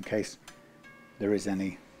well, in case there is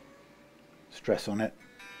any stress on it.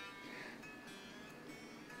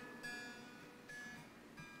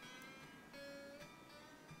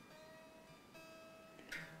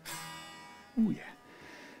 Oh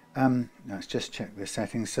yeah. Let's just check the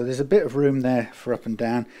settings. So there's a bit of room there for up and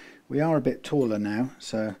down. We are a bit taller now,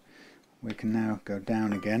 so we can now go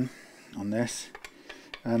down again on this.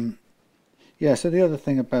 Yeah, so the other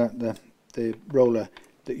thing about the roller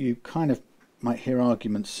that you kind of might hear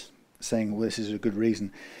arguments saying, well, this is a good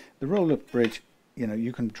reason. The roller bridge, you know,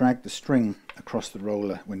 you can drag the string across the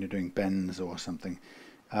roller when you're doing bends or something.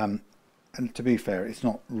 And to be fair, it's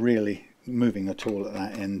not really moving at all at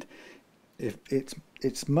that end.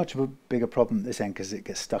 It's much of a bigger problem at this end because it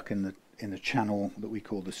gets stuck in the channel that we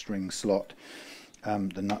call the string slot,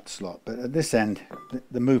 the nut slot. But at this end,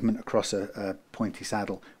 the movement across a pointy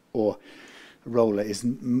saddle or a roller is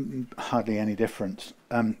hardly any different.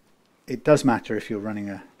 It does matter if you're running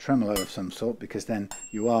a tremolo of some sort, because then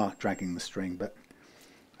you are dragging the string. But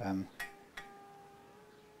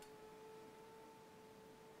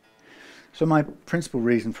so my principal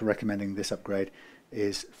reason for recommending this upgrade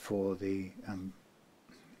is for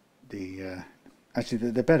actually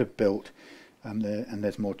they're better built, and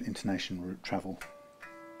there's more intonation route travel,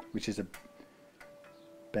 which is a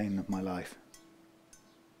bane of my life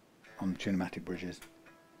on tunematic bridges.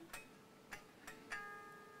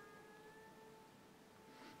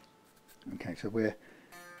 Okay, so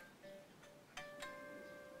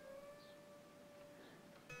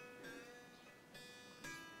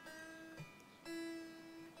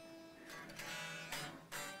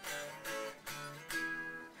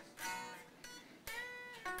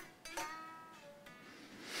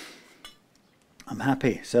I'm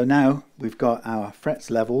happy. So now we've got our frets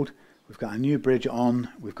leveled, we've got a new bridge on,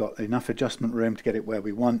 we've got enough adjustment room to get it where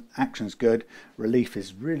we want. Action's good, relief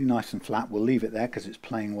is really nice and flat. We'll leave it there because it's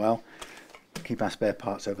playing well. Keep our spare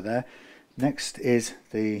parts over there. Next is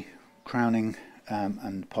the crowning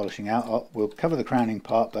and polishing out. We'll cover the crowning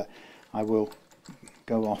part, but I will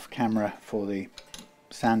go off camera for the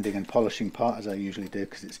sanding and polishing part, as I usually do,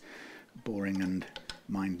 because it's boring and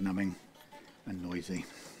mind-numbing and noisy.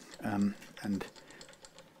 And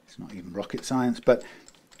it's not even rocket science. But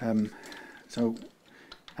so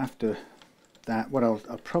after that, what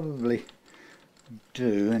I'll probably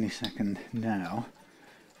do any second now,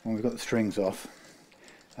 when we've got the strings off,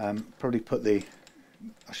 probably put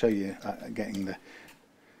I'll show you getting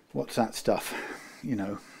what's that stuff, you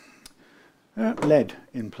know, lead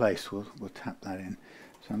in place. We'll tap that in.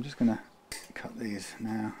 So I'm just going to cut these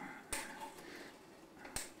now.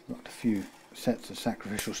 Got a few sets of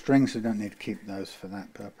sacrificial strings, so we don't need to keep those for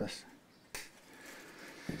that purpose.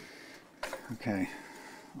 Okay,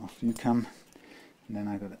 off you come, and then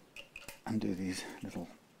I've got to undo these little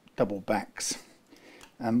double backs.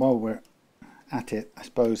 And while we're at it, I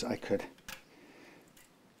suppose I could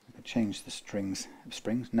change the springs.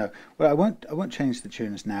 No, well, I won't change the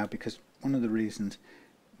tuners now, because one of the reasons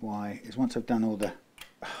why is once I've done all the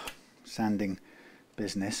sanding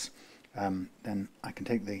business, then I can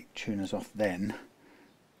take the tuners off then.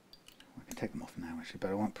 I can take them off now actually,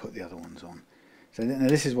 but I won't put the other ones on. So now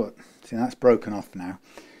this is what, see, that's broken off now.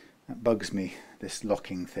 That bugs me, this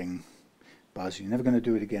locking thing. Buzz, you're never going to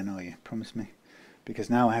do it again, are you? Promise me? Because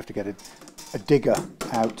now I have to get a digger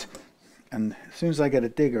out, and as soon as I get a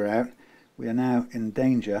digger out, we are now in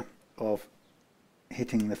danger of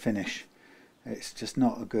hitting the finish. It's just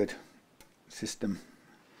not a good system,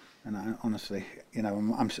 and I, honestly, you know,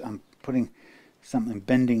 I'm putting something,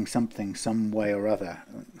 bending something some way or other.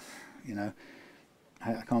 You know,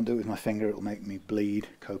 I can't do it with my finger; it'll make me bleed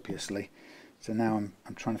copiously. So now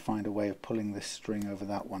I'm trying to find a way of pulling this string over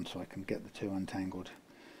that one so I can get the two untangled.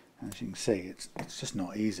 And as you can see, it's just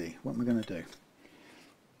not easy. What am I going to do?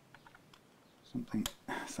 Something.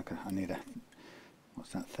 It's like I need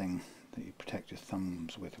what's that thing that you protect your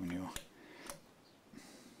thumbs with when you're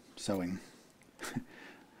sewing?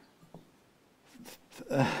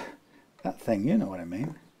 That thing, you know what I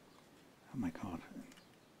mean. Oh my god,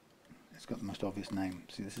 it's got the most obvious name.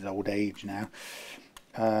 See, this is old age now.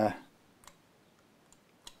 you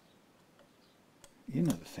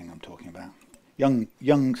know the thing I'm talking about.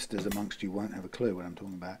 Youngsters amongst you won't have a clue what I'm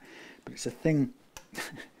talking about, but it's a thing.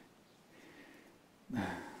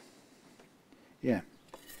 Yeah.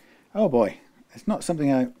 Oh boy, it's not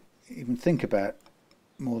something I even think about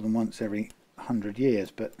more than once every 100 years,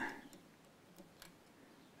 but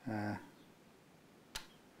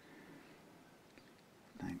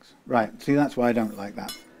thanks. Right, see, that's why I don't like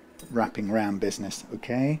that wrapping round business.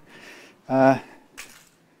 Okay.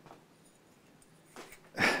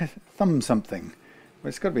 Thumb something. Well,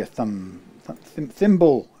 it's got to be a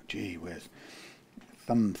thimble. Gee whiz.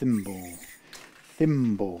 Thimble.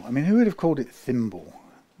 Thimble. I mean, who would have called it thimble?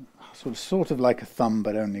 Sort of like a thumb,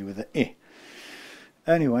 but only with an I.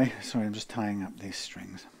 Anyway, sorry, I'm just tying up these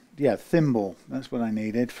strings. Yeah, thimble. That's what I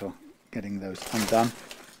needed for getting those undone,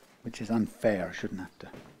 which is unfair. I shouldn't have to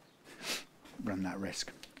run that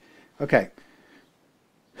risk. Okay.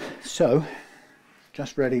 So,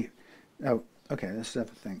 just ready. Oh, okay, this is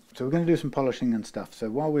everything. So we're going to do some polishing and stuff. So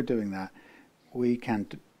while we're doing that, we can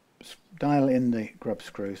dial in the grub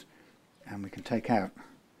screws, and we can take out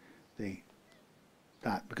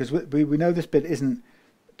that, because we know this bit isn't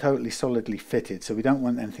totally solidly fitted, so we don't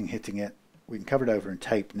want anything hitting it. We can cover it over in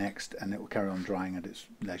tape next, and it will carry on drying at its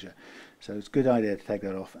leisure. So it's a good idea to take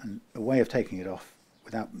that off, and a way of taking it off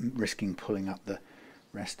without risking pulling up the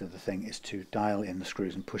rest of the thing is to dial in the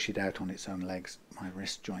screws and push it out on its own legs. My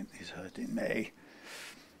wrist joint is hurting me.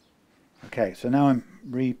 Okay, so now I'm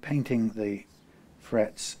repainting the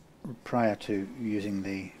frets prior to using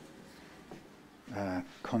the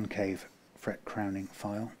concave fret crowning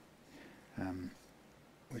file,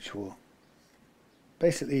 which will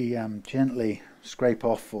basically gently scrape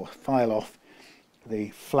off or file off the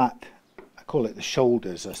flat, I call it the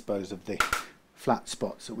shoulders, I suppose, of the flat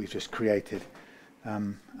spots that we've just created,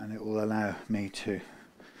 and it will allow me to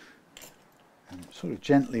sort of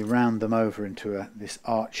gently round them over into this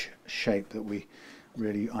arch shape that we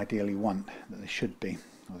really ideally want, that they should be,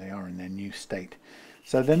 or they are in their new state.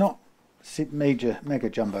 So they're not mega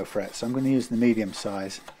jumbo frets, so I'm going to use the medium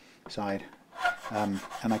size side, and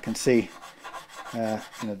I can see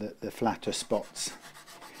the flatter spots.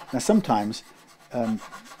 Now sometimes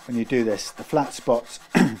when you do this, the flat spots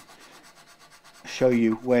show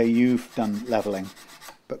you where you've done leveling,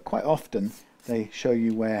 but quite often they show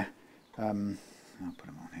you where I'll put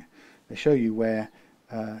them on here. They show you where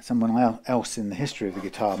someone else in the history of the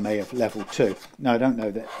guitar may have leveled to. Now I don't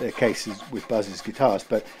know that the case is with Buzz's guitars,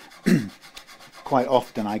 but quite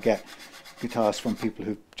often I get guitars from people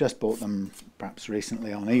who've just bought them perhaps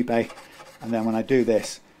recently on eBay, and then when I do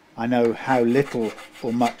this, I know how little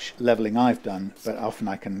or much leveling I've done, but often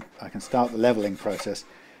I can start the leveling process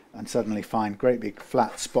and suddenly find great big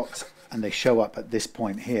flat spots, and they show up at this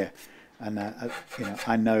point here, and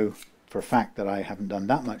I know for a fact that I haven't done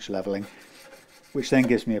that much leveling, which then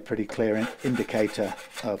gives me a pretty clear indicator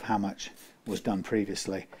of how much was done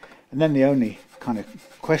previously. And then the only kind of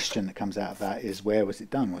question that comes out of that is, where was it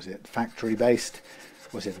done? Was it factory based?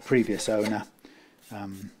 Was it a previous owner?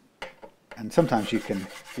 And sometimes you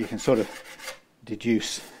can sort of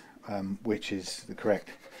deduce which is the correct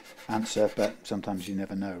answer, but sometimes you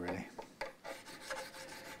never know really.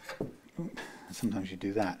 Sometimes you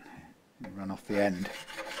do that, you run off the end.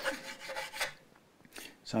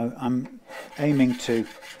 So I'm aiming to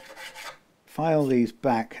file these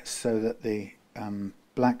back so that the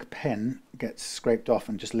black pen gets scraped off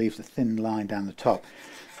and just leaves a thin line down the top.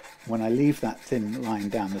 When I leave that thin line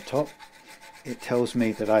down the top, it tells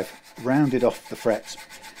me that I've rounded off the frets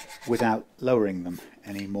without lowering them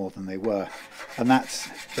any more than they were, and that's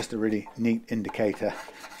just a really neat indicator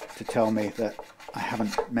to tell me that I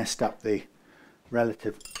haven't messed up the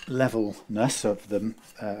relative levelness of them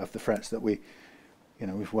of the frets that we've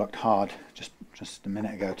worked hard just a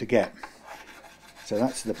minute ago to get. So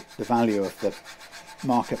that's the value of the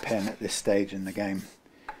marker pen at this stage in the game.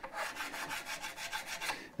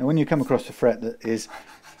 Now when you come across a fret that has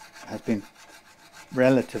been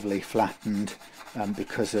relatively flattened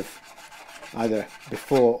because of either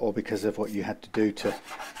before or because of what you had to do to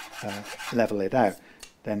level it out,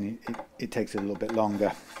 then it takes a little bit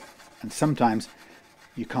longer, and sometimes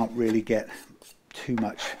you can't really get too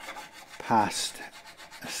much past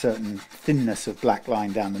a certain thinness of black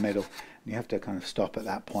line down the middle. You have to kind of stop at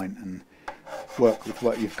that point and work with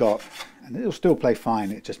what you've got, and it'll still play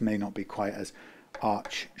fine. It just may not be quite as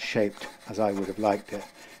arch shaped as I would have liked it.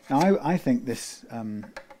 Now I think this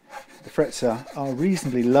the frets are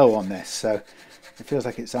reasonably low on this, so it feels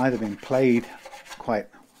like it's either been played quite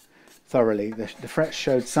thoroughly. The frets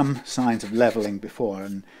showed some signs of leveling before,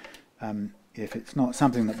 and if it's not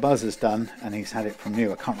something that Buzz has done and he's had it from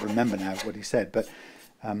new, I can't remember now what he said, but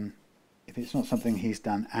if it's not something he's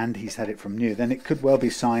done and he's had it from new, then it could well be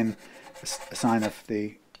a sign of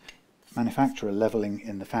the manufacturer leveling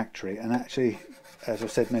in the factory. And actually, as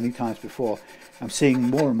I've said many times before, I'm seeing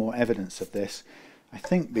more and more evidence of this. I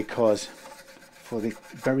think because for the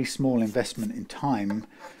very small investment in time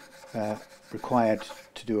required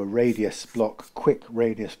to do a radius block, quick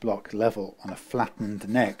radius block level on a flattened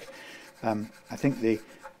neck, I think the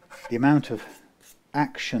amount of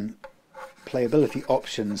action playability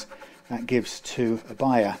options that gives to a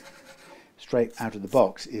buyer straight out of the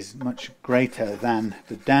box is much greater than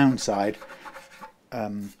the downside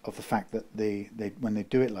of the fact that when they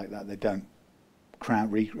do it like that, they don't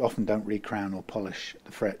often don't recrown or polish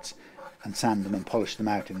the frets and sand them and polish them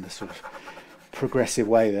out in the sort of progressive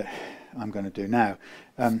way that I'm going to do now.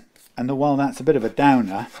 And while that's a bit of a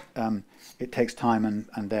downer, it takes time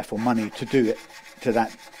and therefore money to do it to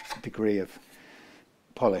that degree of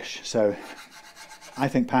polish. So I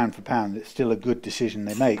think pound for pound it's still a good decision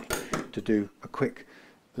they make to do a quick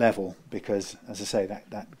level, because as I say,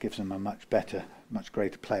 that gives them a much better, much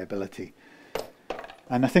greater playability.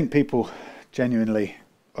 And I think people genuinely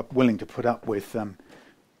are willing to put up with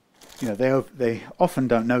you know, they often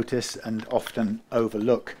don't notice and often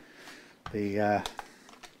overlook the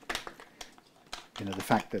you know, the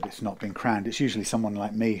fact that it's not been crowned. It's usually someone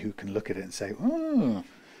like me who can look at it and say, oh,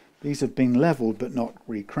 these have been leveled but not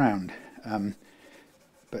recrowned.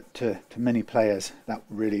 But to many players, that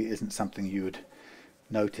really isn't something you would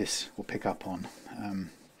notice or pick up on. And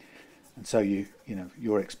so you know,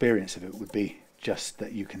 your experience of it would be just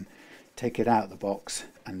that you can take it out of the box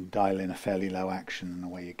and dial in a fairly low action, and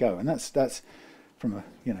away you go. And that's from a,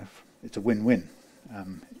 you know, it's a win-win.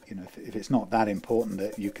 You know, if it's not that important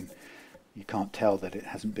that you can't tell that it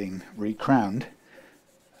hasn't been recrowned,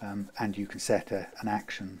 and you can set an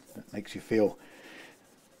action that makes you feel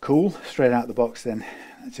cool straight out of the box, then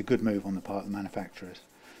it's a good move on the part of the manufacturers.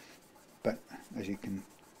 But as you can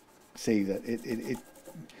see, that it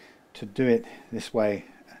to do it this way,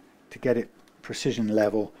 to get it precision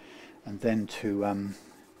level, and then to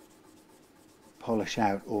polish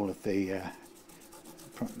out all of the you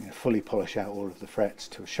know, fully polish out all of the frets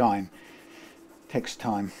to a shine, takes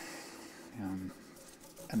time,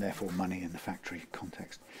 and therefore money in the factory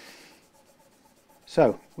context.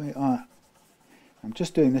 So I'm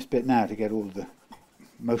just doing this bit now to get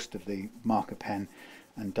most of the marker pen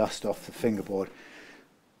and dust off the fingerboard.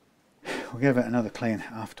 We'll give it another clean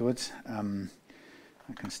afterwards.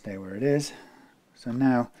 That can stay where it is. So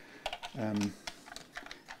now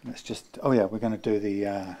let's just, oh yeah, we're going to do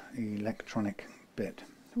the electronic bit.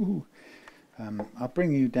 Ooh. I'll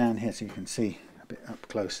bring you down here so you can see a bit up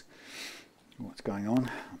close what's going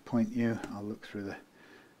on. I'll point you, I'll look through the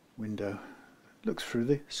window, look through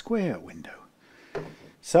the square window.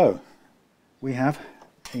 So we have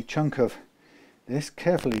a chunk of this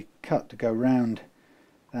carefully cut to go round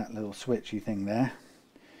that little switchy thing there,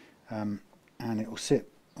 and it will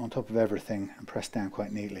sit on top of everything and press down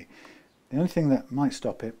quite neatly. The only thing that might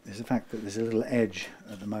stop it is the fact that there's a little edge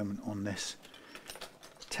at the moment on this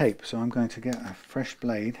tape, so I'm going to get a fresh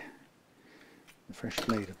blade, the fresh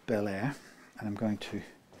blade of Bel Air, and I'm going to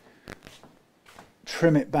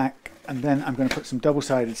trim it back, and then I'm going to put some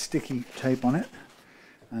double-sided sticky tape on it,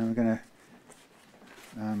 and I'm going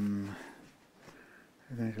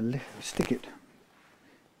to stick it,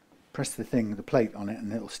 press the plate on it,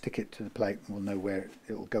 and it'll stick it to the plate, and we'll know where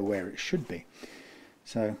it will go, where it should be.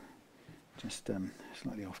 So just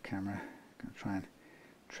slightly off camera, I'm going to try and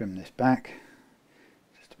trim this back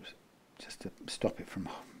just to stop it from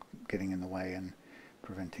getting in the way and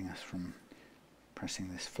preventing us from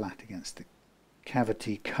pressing this flat against the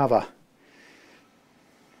cavity cover.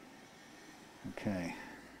 Okay,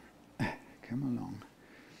 come along.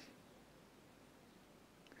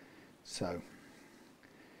 So,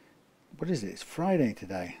 what is it? It's Friday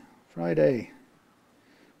today. Friday.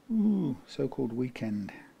 Ooh, so-called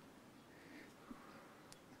weekend.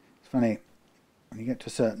 It's funny, when you get to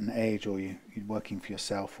a certain age, or you're working for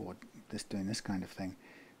yourself, or doing this kind of thing,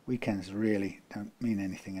 weekends really don't mean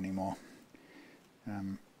anything anymore.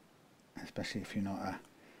 Especially if you're not a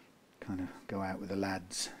kind of go out with the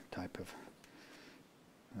lads type of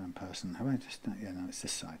person. Have I just, yeah, no, it's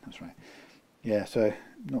this side, that's right. Yeah, so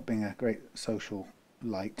not being a great social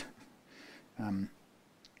light,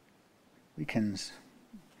 weekends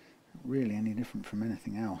aren't really any different from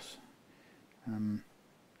anything else,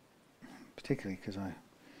 particularly because I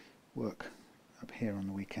work up here on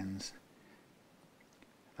the weekends.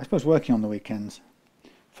 I suppose working on the weekends,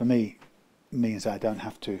 for me, means that I don't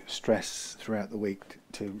have to stress throughout the week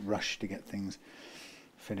to rush to get things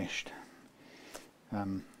finished. Or,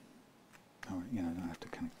 you know, I don't have to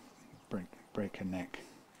kind of break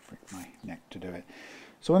my neck to do it.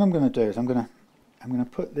 So what I'm going to do is I'm going to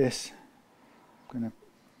put this. I'm going to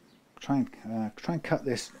try and cut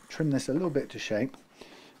this, trim this a little bit to shape,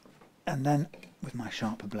 and then with my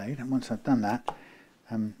sharper blade. And once I've done that,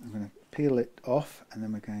 I'm going to peel it off, and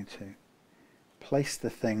then we're going to place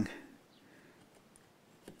the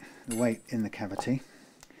weight in the cavity,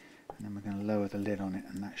 and then we're going to lower the lid on it,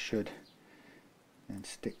 and that should then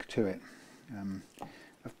stick to it.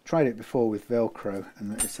 I've tried it before with Velcro,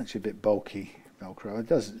 and it's actually a bit bulky Velcro. It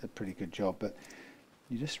does a pretty good job, but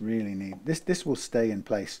you just really need this will stay in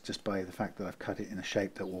place just by the fact that I've cut it in a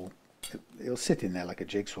shape that it'll sit in there like a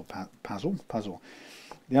jigsaw puzzle.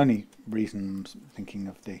 The only reason I'm thinking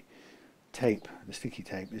of the tape, the sticky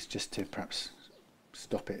tape, is just to perhaps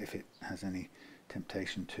stop it if it has any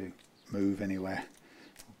temptation to move anywhere.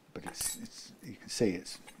 But it's you can see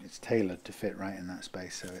it's tailored to fit right in that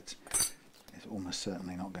space, so it's almost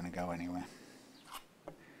certainly not going to go anywhere.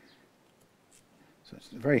 So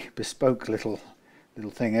it's a very bespoke little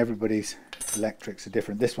thing. Everybody's electrics are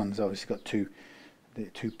different. This one's obviously got two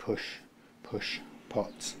push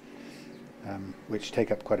pots, which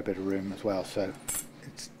take up quite a bit of room as well, so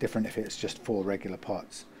it's different if it's just 4 regular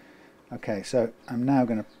pots. Okay, so I'm now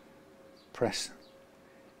going to press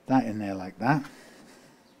that in there like that,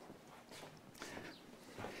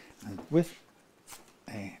 and with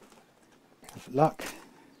a bit of luck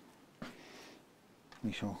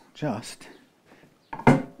we shall just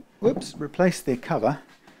replace the cover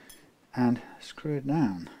and screw it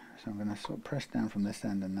down. So I'm going to sort of press down from this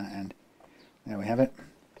end and that end. There we have it,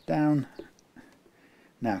 down.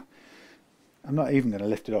 Now I'm not even going to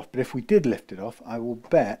lift it off, but if we did lift it off, I will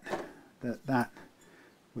bet that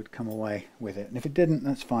would come away with it, and if it didn't,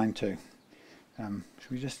 that's fine too.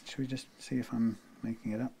 Should we just see if I'm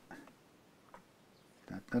making it up?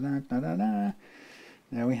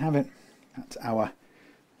 There we have it. That's our,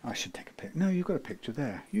 I should take a pic. No, you've got a picture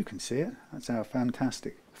there. You can see it. That's our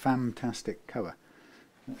fantastic cover.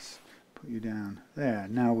 Let's put you down there.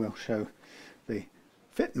 Now we'll show the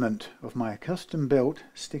fitment of my custom built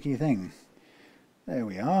sticky thing. There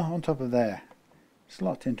we are, on top of there.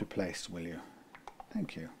 Slot into place, will you?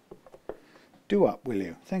 Thank you. Do up, will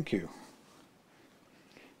you? Thank you.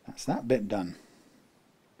 That's that bit done.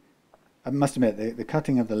 I must admit, the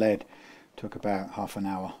cutting of the lead took about half an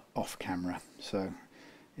hour off camera, so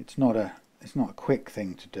it's not a quick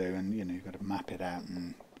thing to do, and you know, you've got to map it out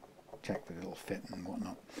and check that it'll fit and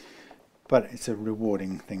whatnot. But it's a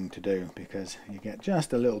rewarding thing to do because you get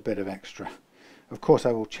just a little bit of extra. Of course,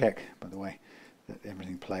 I will check, by the way, that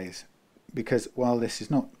everything plays, because while this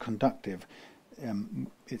is not conductive,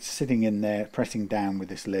 it's sitting in there pressing down with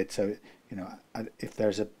this lid, so you know, if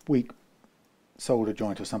there's a weak solder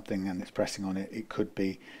joint or something and it's pressing on it, it could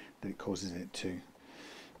be that it causes it to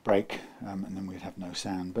break, and then we'd have no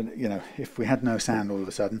sound. But you know, if we had no sound all of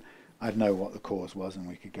a sudden, I'd know what the cause was and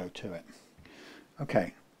we could go to it.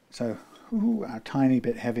 Okay, so a tiny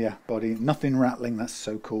bit heavier body, nothing rattling. That's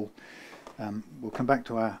so cool. We'll come back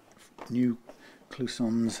to our new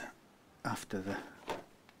cloisons after the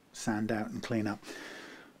sand out and clean up.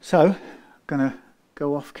 So gonna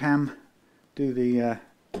go off cam, do the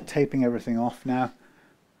taping everything off now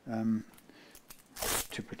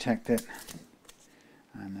to protect it,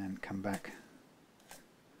 and then come back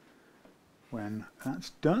when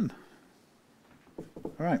that's done.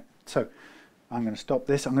 Alright, so I'm going to stop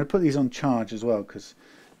this. I'm going to put these on charge as well because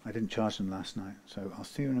I didn't charge them last night, so I'll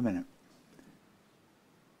see you in a minute.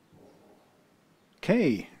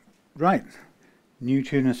 Okay, right, new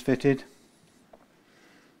tuners fitted.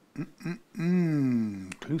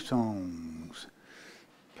 Cloisons.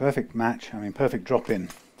 Perfect match, I mean perfect drop in,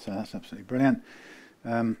 so that's absolutely brilliant.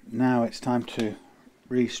 Now it's time to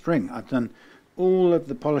restring. I've done all of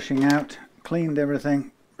the polishing out, cleaned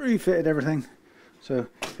everything, refitted everything, so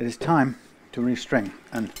it is time to restring.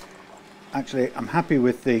 And actually I'm happy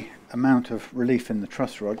with the amount of relief in the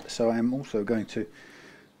truss rod, so I'm also going to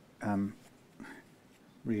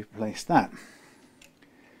replace that.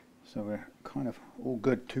 So we're kind of all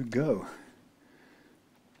good to go.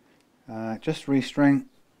 Just restring,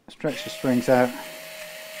 stretch the strings out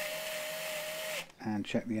and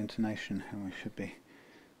check the intonation, and we should be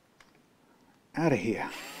out of here.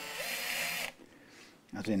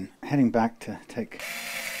 As in heading back to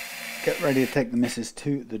get ready to take the missus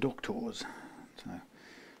to the doctors. So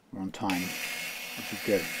we're on time, which is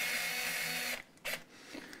good.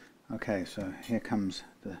 Okay, so here comes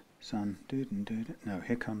the sun. No,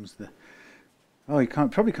 here comes the Oh, you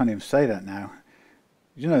probably can't even say that now.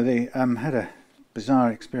 You know, they had a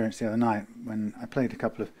bizarre experience the other night when I played a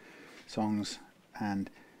couple of songs and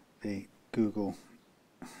the Google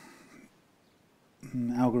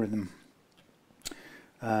algorithm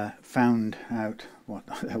found out what,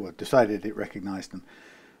 well, decided it recognized them.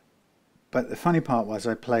 But the funny part was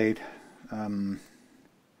I played, oh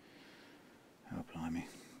blimey,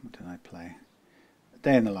 what did I play? A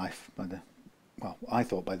Day in the Life by the, well, I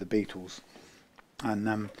thought by the Beatles.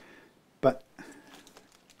 And but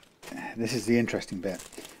this is the interesting bit.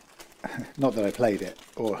 Not that I played it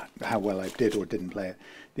or how well I did or didn't play it.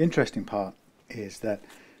 The interesting part is that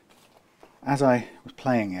as I was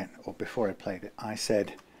playing it, or before I played it, I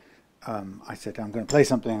said I'm going to play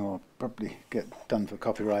something or probably get done for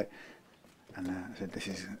copyright, and I said this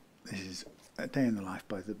is A Day in the Life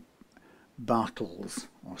by the Bartles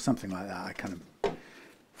or something like that. I kind of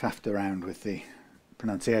faffed around with the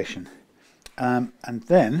pronunciation. And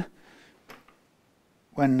then,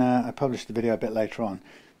 when I published the video a bit later on,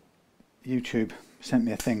 YouTube sent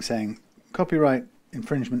me a thing saying copyright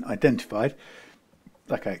infringement identified,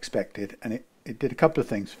 like I expected, and it did a couple of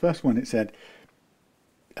things. First one, it said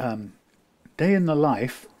Day in the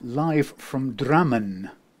Life live from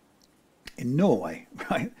Drammen in Norway,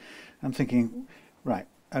 right? I'm thinking, right,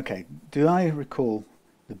 okay, do I recall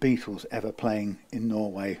the Beatles ever playing in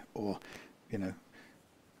Norway, or, you know,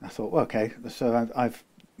 I thought, well, okay, so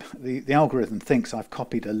the algorithm thinks I've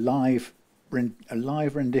copied a live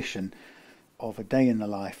rendition of A Day in the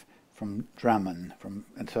Life from Drammen,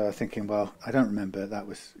 and so I'm thinking, well, I don't remember, that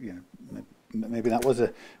was, you know, maybe that was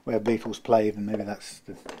where Beatles played, and maybe that's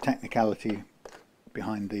the technicality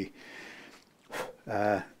behind the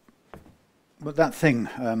but that thing,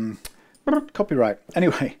 copyright.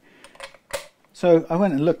 Anyway, so I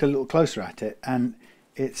went and looked a little closer at it, and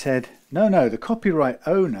it said, no, the copyright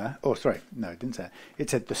owner, oh sorry, no, it didn't say that. It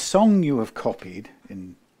said the song you have copied,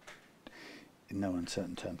 in no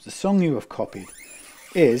uncertain terms, the song you have copied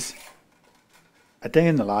is A Day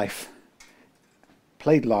in the Life,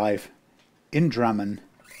 played live in Drammen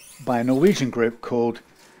by a Norwegian group called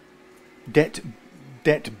Det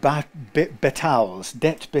Betals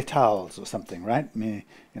or something, right? You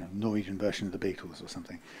know, Norwegian version of the Beatles or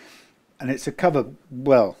something. And it's a cover,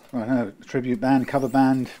 well, I don't know, tribute band, cover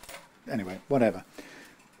band, anyway, whatever.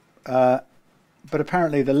 But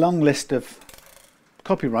apparently the long list of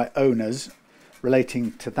copyright owners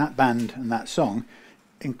relating to that band and that song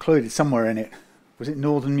included somewhere in it, was it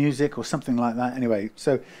Northern Music or something like that? Anyway,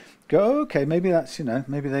 so go, okay, maybe that's, you know,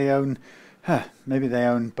 maybe they own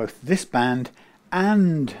both this band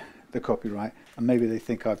and the copyright, and maybe they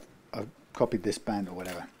think I've copied this band or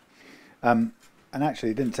whatever. And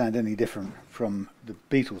actually it didn't sound any different from the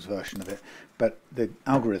Beatles version of it, but the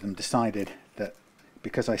algorithm decided that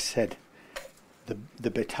because I said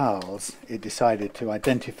the Betals, it decided to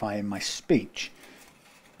identify in my speech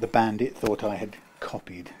the band it thought I had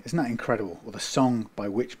copied. Isn't that incredible? Or the song by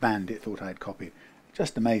which band it thought I had copied.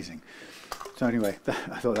 Just amazing. So anyway,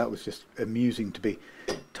 I thought that was just amusing to be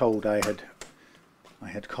told I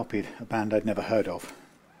had copied a band I'd never heard of.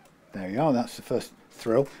 There you are, that's the first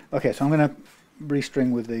thrill. Okay, so I'm going to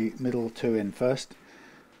restring with the middle two in first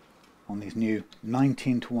on these new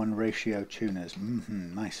 19:1 ratio tuners.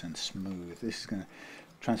 Nice and smooth. This is going to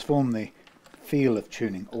transform the feel of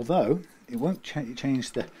tuning, although it won't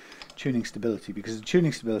change the tuning stability, because the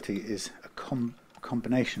tuning stability is a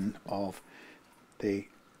combination of the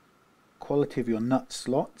quality of your nut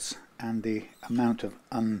slots and the amount of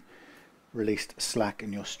unreleased slack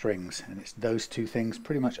in your strings, and it's those two things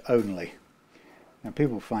pretty much only. Now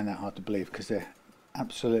people find that hard to believe because they're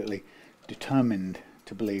absolutely determined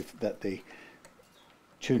to believe that the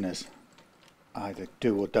tuners either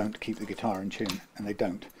do or don't keep the guitar in tune, and they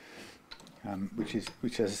don't, which as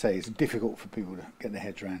I say is difficult for people to get their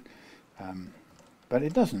heads around, but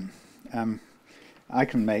it doesn't. I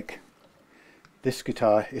can make this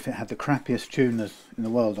guitar, if it had the crappiest tuners in the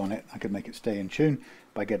world on it, I could make it stay in tune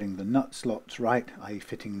by getting the nut slots right, i.e.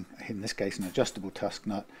 fitting, in this case, an adjustable Tusq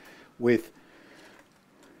nut with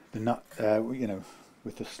the nut, you know,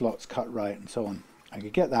 with the slots cut right and so on. I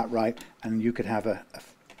could get that right, and you could have a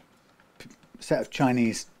set of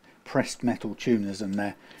Chinese pressed metal tuners in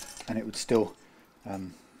there, and it would still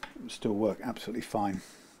work absolutely fine,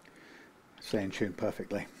 stay in tune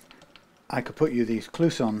perfectly. I could put you these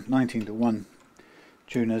Clouson 19:1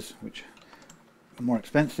 tuners, which are more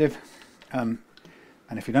expensive, and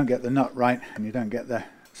if you don't get the nut right and you don't get the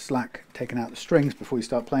slack taken out the strings before you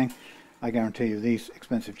start playing, I guarantee you these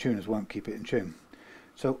expensive tuners won't keep it in tune.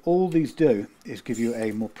 So all these do is give you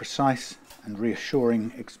a more precise and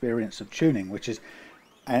reassuring experience of tuning, which is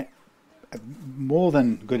more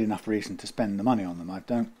than good enough reason to spend the money on them. I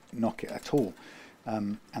don't knock it at all.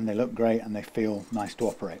 And they look great and they feel nice to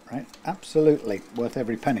operate, right? Absolutely worth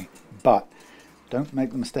every penny. But don't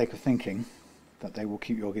make the mistake of thinking that they will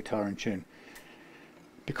keep your guitar in tune,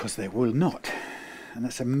 because they will not. And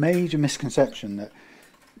that's a major misconception that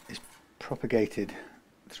is propagated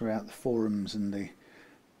throughout the forums and the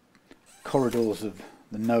corridors of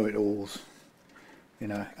the know-it-alls, you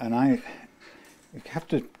know. And I have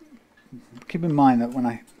to keep in mind that when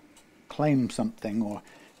I claim something or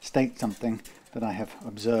state something that I have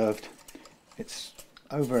observed, it's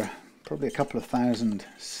over probably a couple of thousand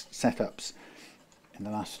setups in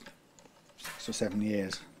the last 6 or 7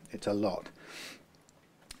 years. It's a lot.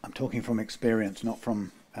 I'm talking from experience, not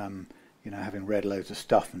from you know, having read loads of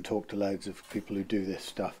stuff and talked to loads of people who do this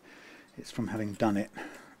stuff. It's from having done it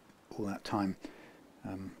all that time,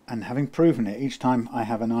 and having proven it each time I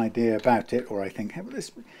have an idea about it, or I think, hey, well,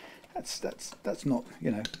 that's not,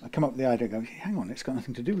 you know, I come up with the idea and go, hang on, it's got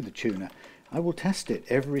nothing to do with the tuner. I will test it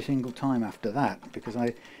every single time after that, because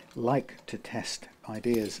I like to test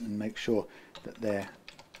ideas and make sure that they're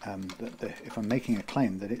if I'm making a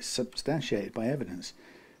claim, that it's substantiated by evidence.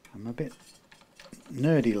 I'm a bit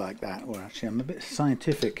nerdy like that, or actually I'm a bit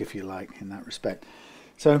scientific, if you like, in that respect.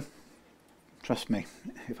 So trust me,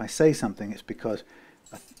 if I say something, it's because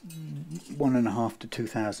 1,500 to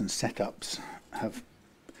 2,000 setups have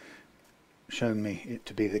shown me it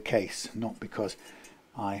to be the case, not because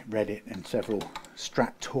I read it in several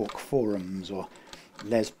Strat Talk forums or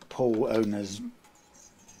Les Paul owners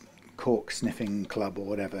cork sniffing club or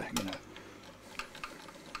whatever, you know.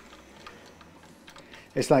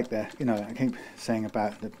 It's like the, you know, I keep saying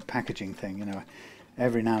about the packaging thing, you know,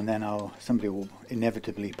 every now and then somebody will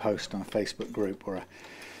inevitably post on a Facebook group or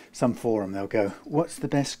some forum, they'll go, what's the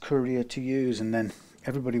best courier to use? And then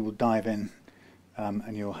everybody will dive in,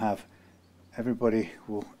 and you'll have, everybody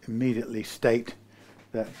will immediately state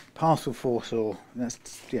that Parcel Force, or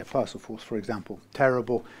Parcel Force, for example,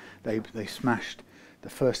 terrible. They smashed the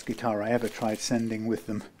first guitar I ever tried sending with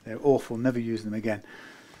them. They're awful, never use them again.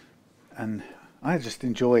 And I just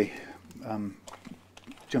enjoy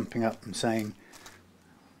jumping up and saying,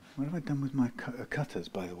 what have I done with my cutters,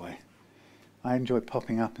 by the way? I enjoy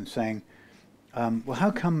popping up and saying, well,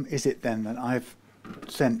 how come is it then that I've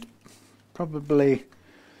sent probably,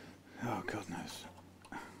 oh God knows,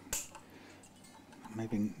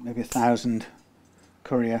 maybe 1,000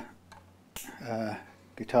 courier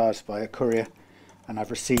guitars by a courier, and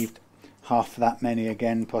I've received half that many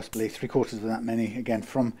again, possibly 3/4 of that many again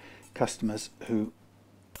from customers who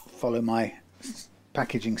follow my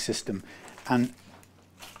packaging system. And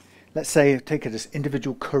let's say, take it as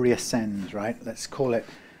individual courier sends, right? Let's call it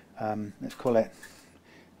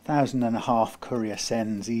 1,500 courier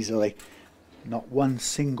sends easily. Not one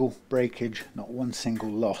single breakage, not one single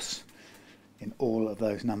loss in all of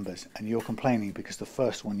those numbers. And you're complaining because the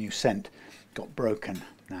first one you sent got broken.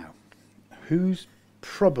 Now, who's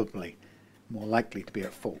probably more likely to be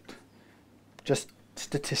at fault? Just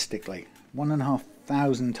statistically,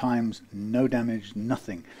 1,500 times, no damage,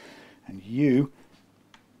 nothing. And you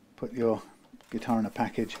put your guitar in a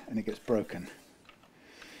package and it gets broken.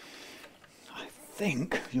 I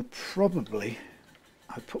think you're probably,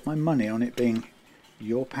 I'd put my money on it being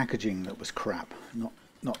your packaging that was crap, not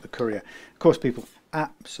the courier. Of course, people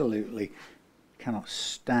absolutely cannot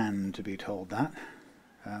stand to be told that.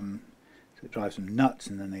 So it drives them nuts,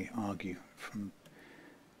 and then they argue from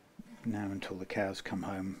now until the cows come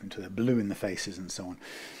home, until they're blue in the faces and so on,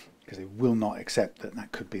 because they will not accept that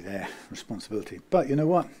that could be their responsibility. But you know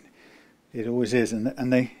what? It always is,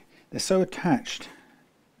 and they're so attached.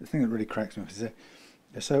 The thing that really cracks me up is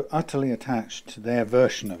they're so utterly attached to their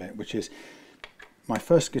version of it, which is, my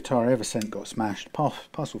first guitar I ever sent got smashed,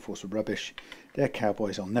 Parcel Force were rubbish, they're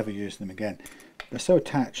cowboys, I'll never use them again. They're so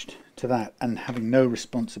attached to that and having no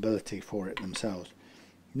responsibility for it themselves.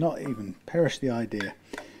 Not even perish the idea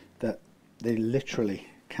that they literally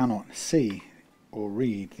cannot see or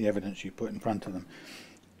read the evidence you put in front of them.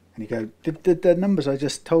 And you go, did the numbers I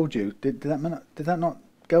just told you, did that not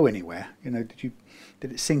go anywhere? You know,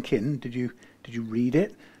 did it sink in? Did you read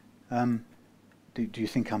it? Do you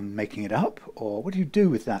think I'm making it up, or what do you do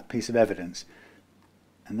with that piece of evidence?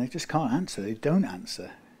 And they just can't answer. They don't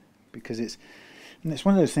answer, because it's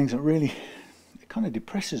one of those things that really, it kind of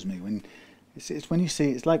depresses me when it's when you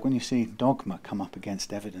see, it's like when you see dogma come up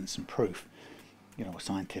against evidence and proof, you know,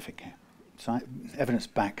 scientific,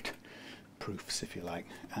 evidence-backed proofs, if you like,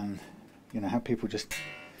 and you know how people just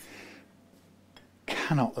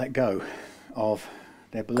cannot let go of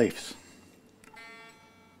their beliefs.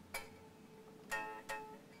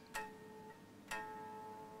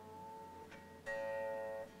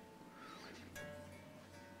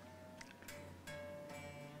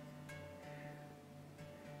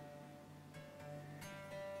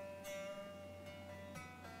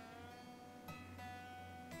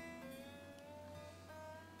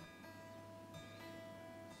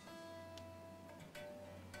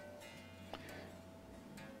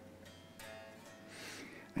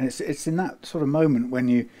 And it's in that sort of moment when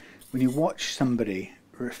you watch somebody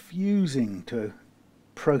refusing to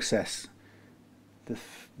process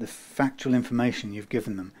the factual information you've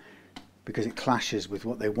given them because it clashes with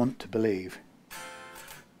what they want to believe.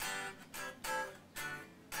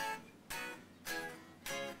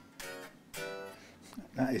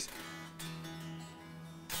 That is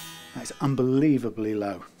unbelievably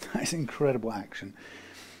low. That is incredible action.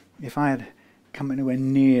 If I had come anywhere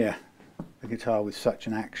near a guitar with such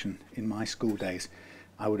an action in my school days,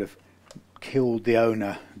 I would have killed the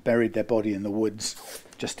owner, buried their body in the woods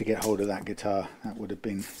just to get hold of that guitar. That would have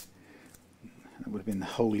been the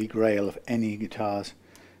holy grail of any guitars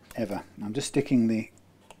ever. I'm just sticking the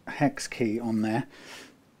hex key on there.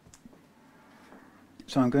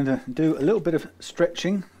 So I'm going to do a little bit of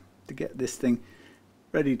stretching to get this thing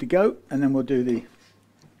ready to go, and then we'll do the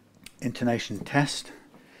intonation test.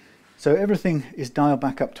 So everything is dialed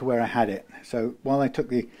back up to where I had it. So while I took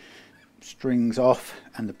the strings off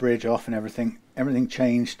and the bridge off and everything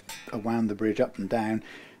changed. I wound the bridge up and down,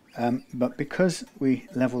 but because we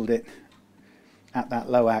leveled it at that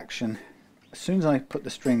low action, as soon as I put the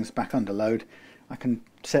strings back under load, I can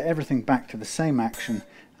set everything back to the same action,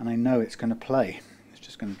 and I know it's going to play. It's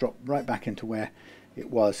just going to drop right back into where it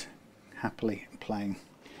was, happily playing.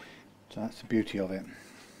 So that's the beauty of it.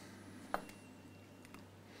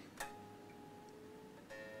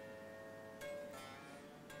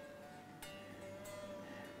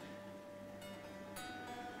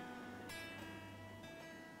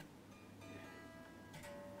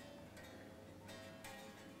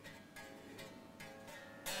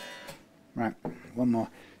 Right, one more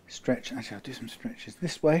stretch. Actually, I'll do some stretches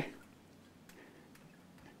this way.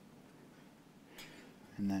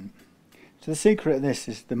 And then, so the secret of this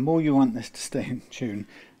is the more you want this to stay in tune,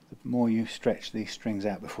 the more you stretch these strings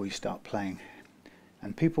out before you start playing.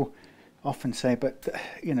 And people often say, but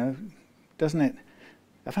you know, doesn't it?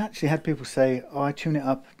 I've actually had people say, oh, I tune it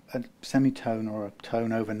up a semitone or a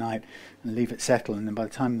tone overnight and leave it settle, and then by the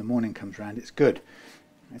time the morning comes around, it's good.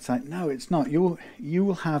 It's like, no, it's not. You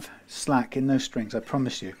will have slack in those strings, I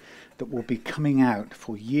promise you, that will be coming out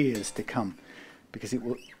for years to come, because it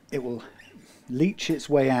will leach its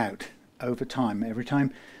way out over time. Every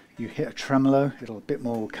time you hit a tremolo, a bit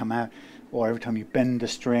more will come out, or every time you bend a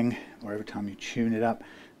string, or every time you tune it up,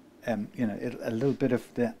 you know, a little bit of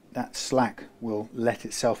that slack will let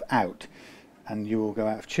itself out, and you will go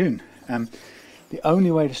out of tune. The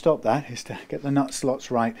only way to stop that is to get the nut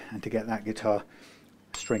slots right and to get that guitar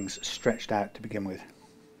strings stretched out to begin with.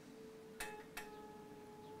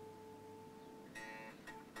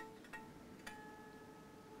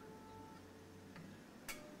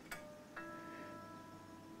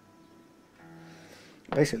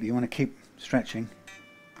 Basically, you want to keep stretching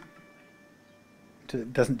until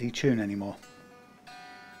it doesn't detune anymore.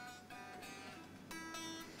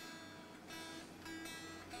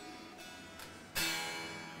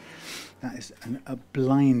 That is a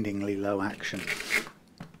blindingly low action.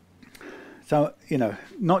 So, you know,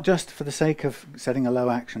 not just for the sake of setting a low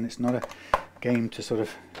action, it's not a game to sort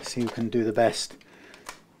of see who can do the best.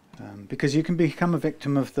 Because you can become a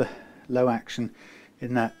victim of the low action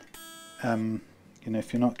in that, you know,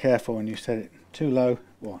 if you're not careful and you set it too low,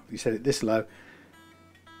 or you set it this low,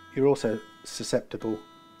 you're also susceptible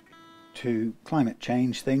to climate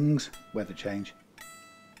change things, weather change.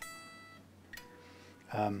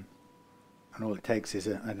 And all it takes is,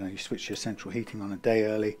 I don't know, you switch your central heating on a day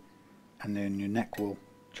early, and then your neck will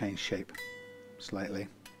change shape slightly.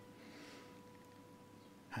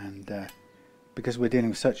 And because we're dealing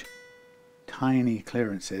with such tiny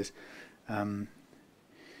clearances,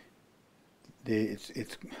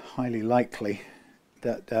 it's highly likely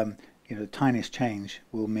that you know, the tiniest change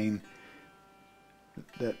will mean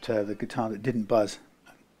that the guitar that didn't buzz,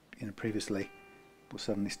 you know, previously will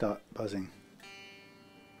suddenly start buzzing.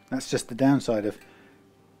 That's just the downside of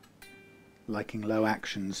liking low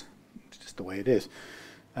actions. It's just the way it is.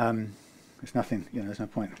 There's nothing, you know, there's no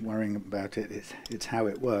point worrying about it. It's how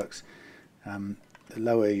it works. The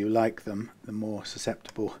lower you like them, the more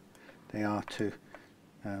susceptible they are to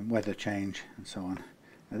weather change and so on.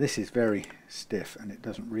 Now this is very stiff, and it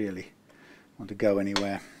doesn't really want to go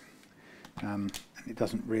anywhere. And it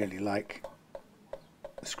doesn't really like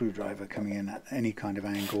a screwdriver coming in at any kind of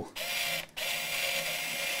angle.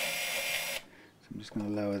 So I'm just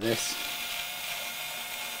going to lower this.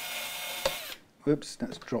 Whoops,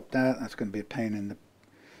 that's dropped out. That's going to be a pain in the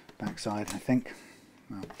backside, I think.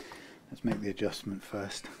 Well, let's make the adjustment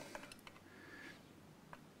first.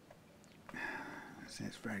 See,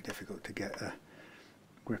 it's very difficult to get a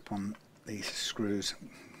grip on these screws.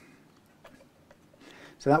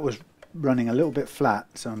 So that was running a little bit flat,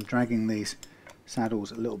 so I'm dragging these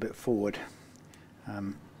saddles a little bit forward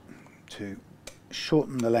to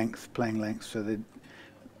shorten the playing length, so the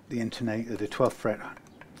intonate, the 12th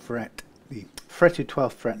fret, the fretted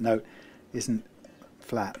 12th fret note isn't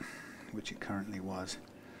flat, which it currently was.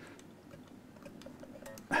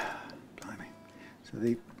 Blimey. So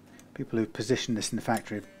the people who positioned this in the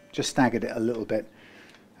factory have just staggered it a little bit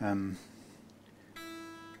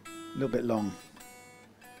long.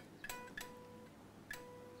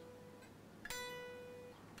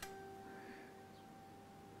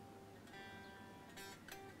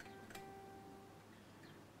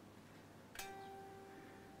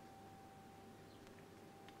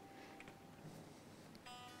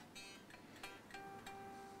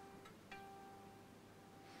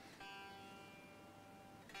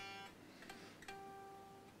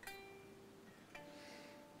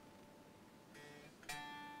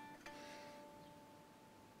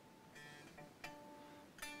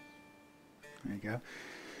 There you go.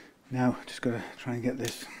 Now just got to try and get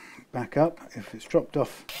this back up. If it's dropped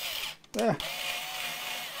off there,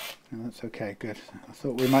 no, that's okay, good. I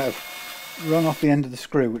thought we might have run off the end of the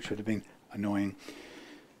screw, which would have been annoying.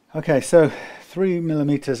 Okay, so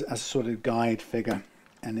 3mm as a sort of guide figure,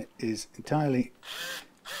 and it is entirely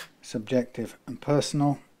subjective and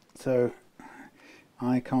personal, so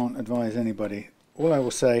I can't advise anybody. All I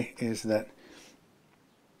will say is that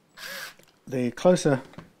the closer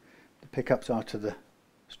the pickups are to the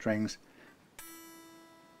strings,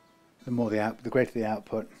 the greater the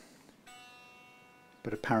output,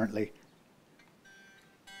 but apparently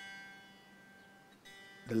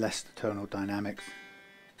the less the tonal dynamics,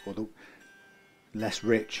 or the less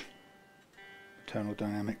rich tonal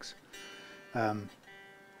dynamics.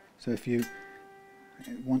 So if you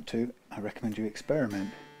want to, I recommend you experiment.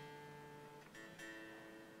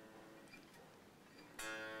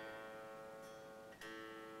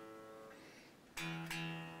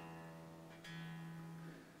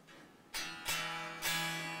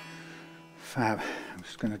 Fab. I'm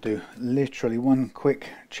just going to do literally one quick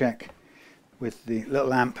check with the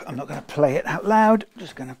little amp. I'm not going to play it out loud, I'm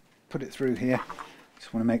just going to put it through here.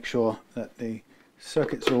 Just want to make sure that the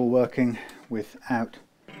circuits are all working without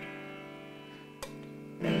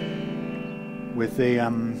with the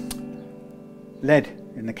lead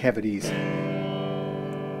in the cavities.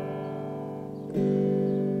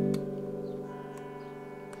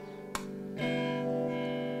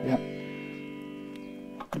 Yep.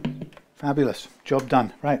 Fabulous. Job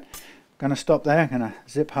done. Right. Gonna stop there. Gonna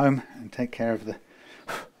zip home and take care of the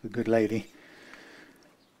good lady.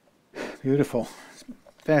 Beautiful.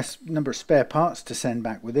 Fair number of spare parts to send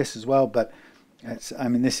back with this as well, but it's, I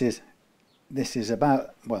mean, this is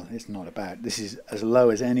about, well, it's not about, this is as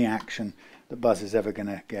low as any action that Buzz is ever going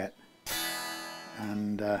to get,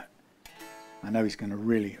 and I know he's going to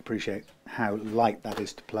really appreciate how light that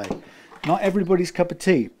is to play. Not everybody's cup of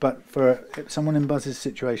tea, but for someone in Buzz's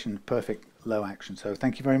situation, perfect low action. So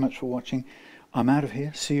thank you very much for watching. I'm out of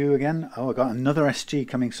here. See you again. Oh, I got another SG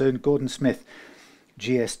coming soon, Gordon Smith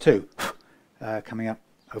GS2 coming up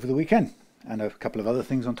over the weekend, and a couple of other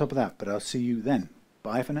things on top of that, but I'll see you then.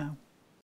 Bye for now.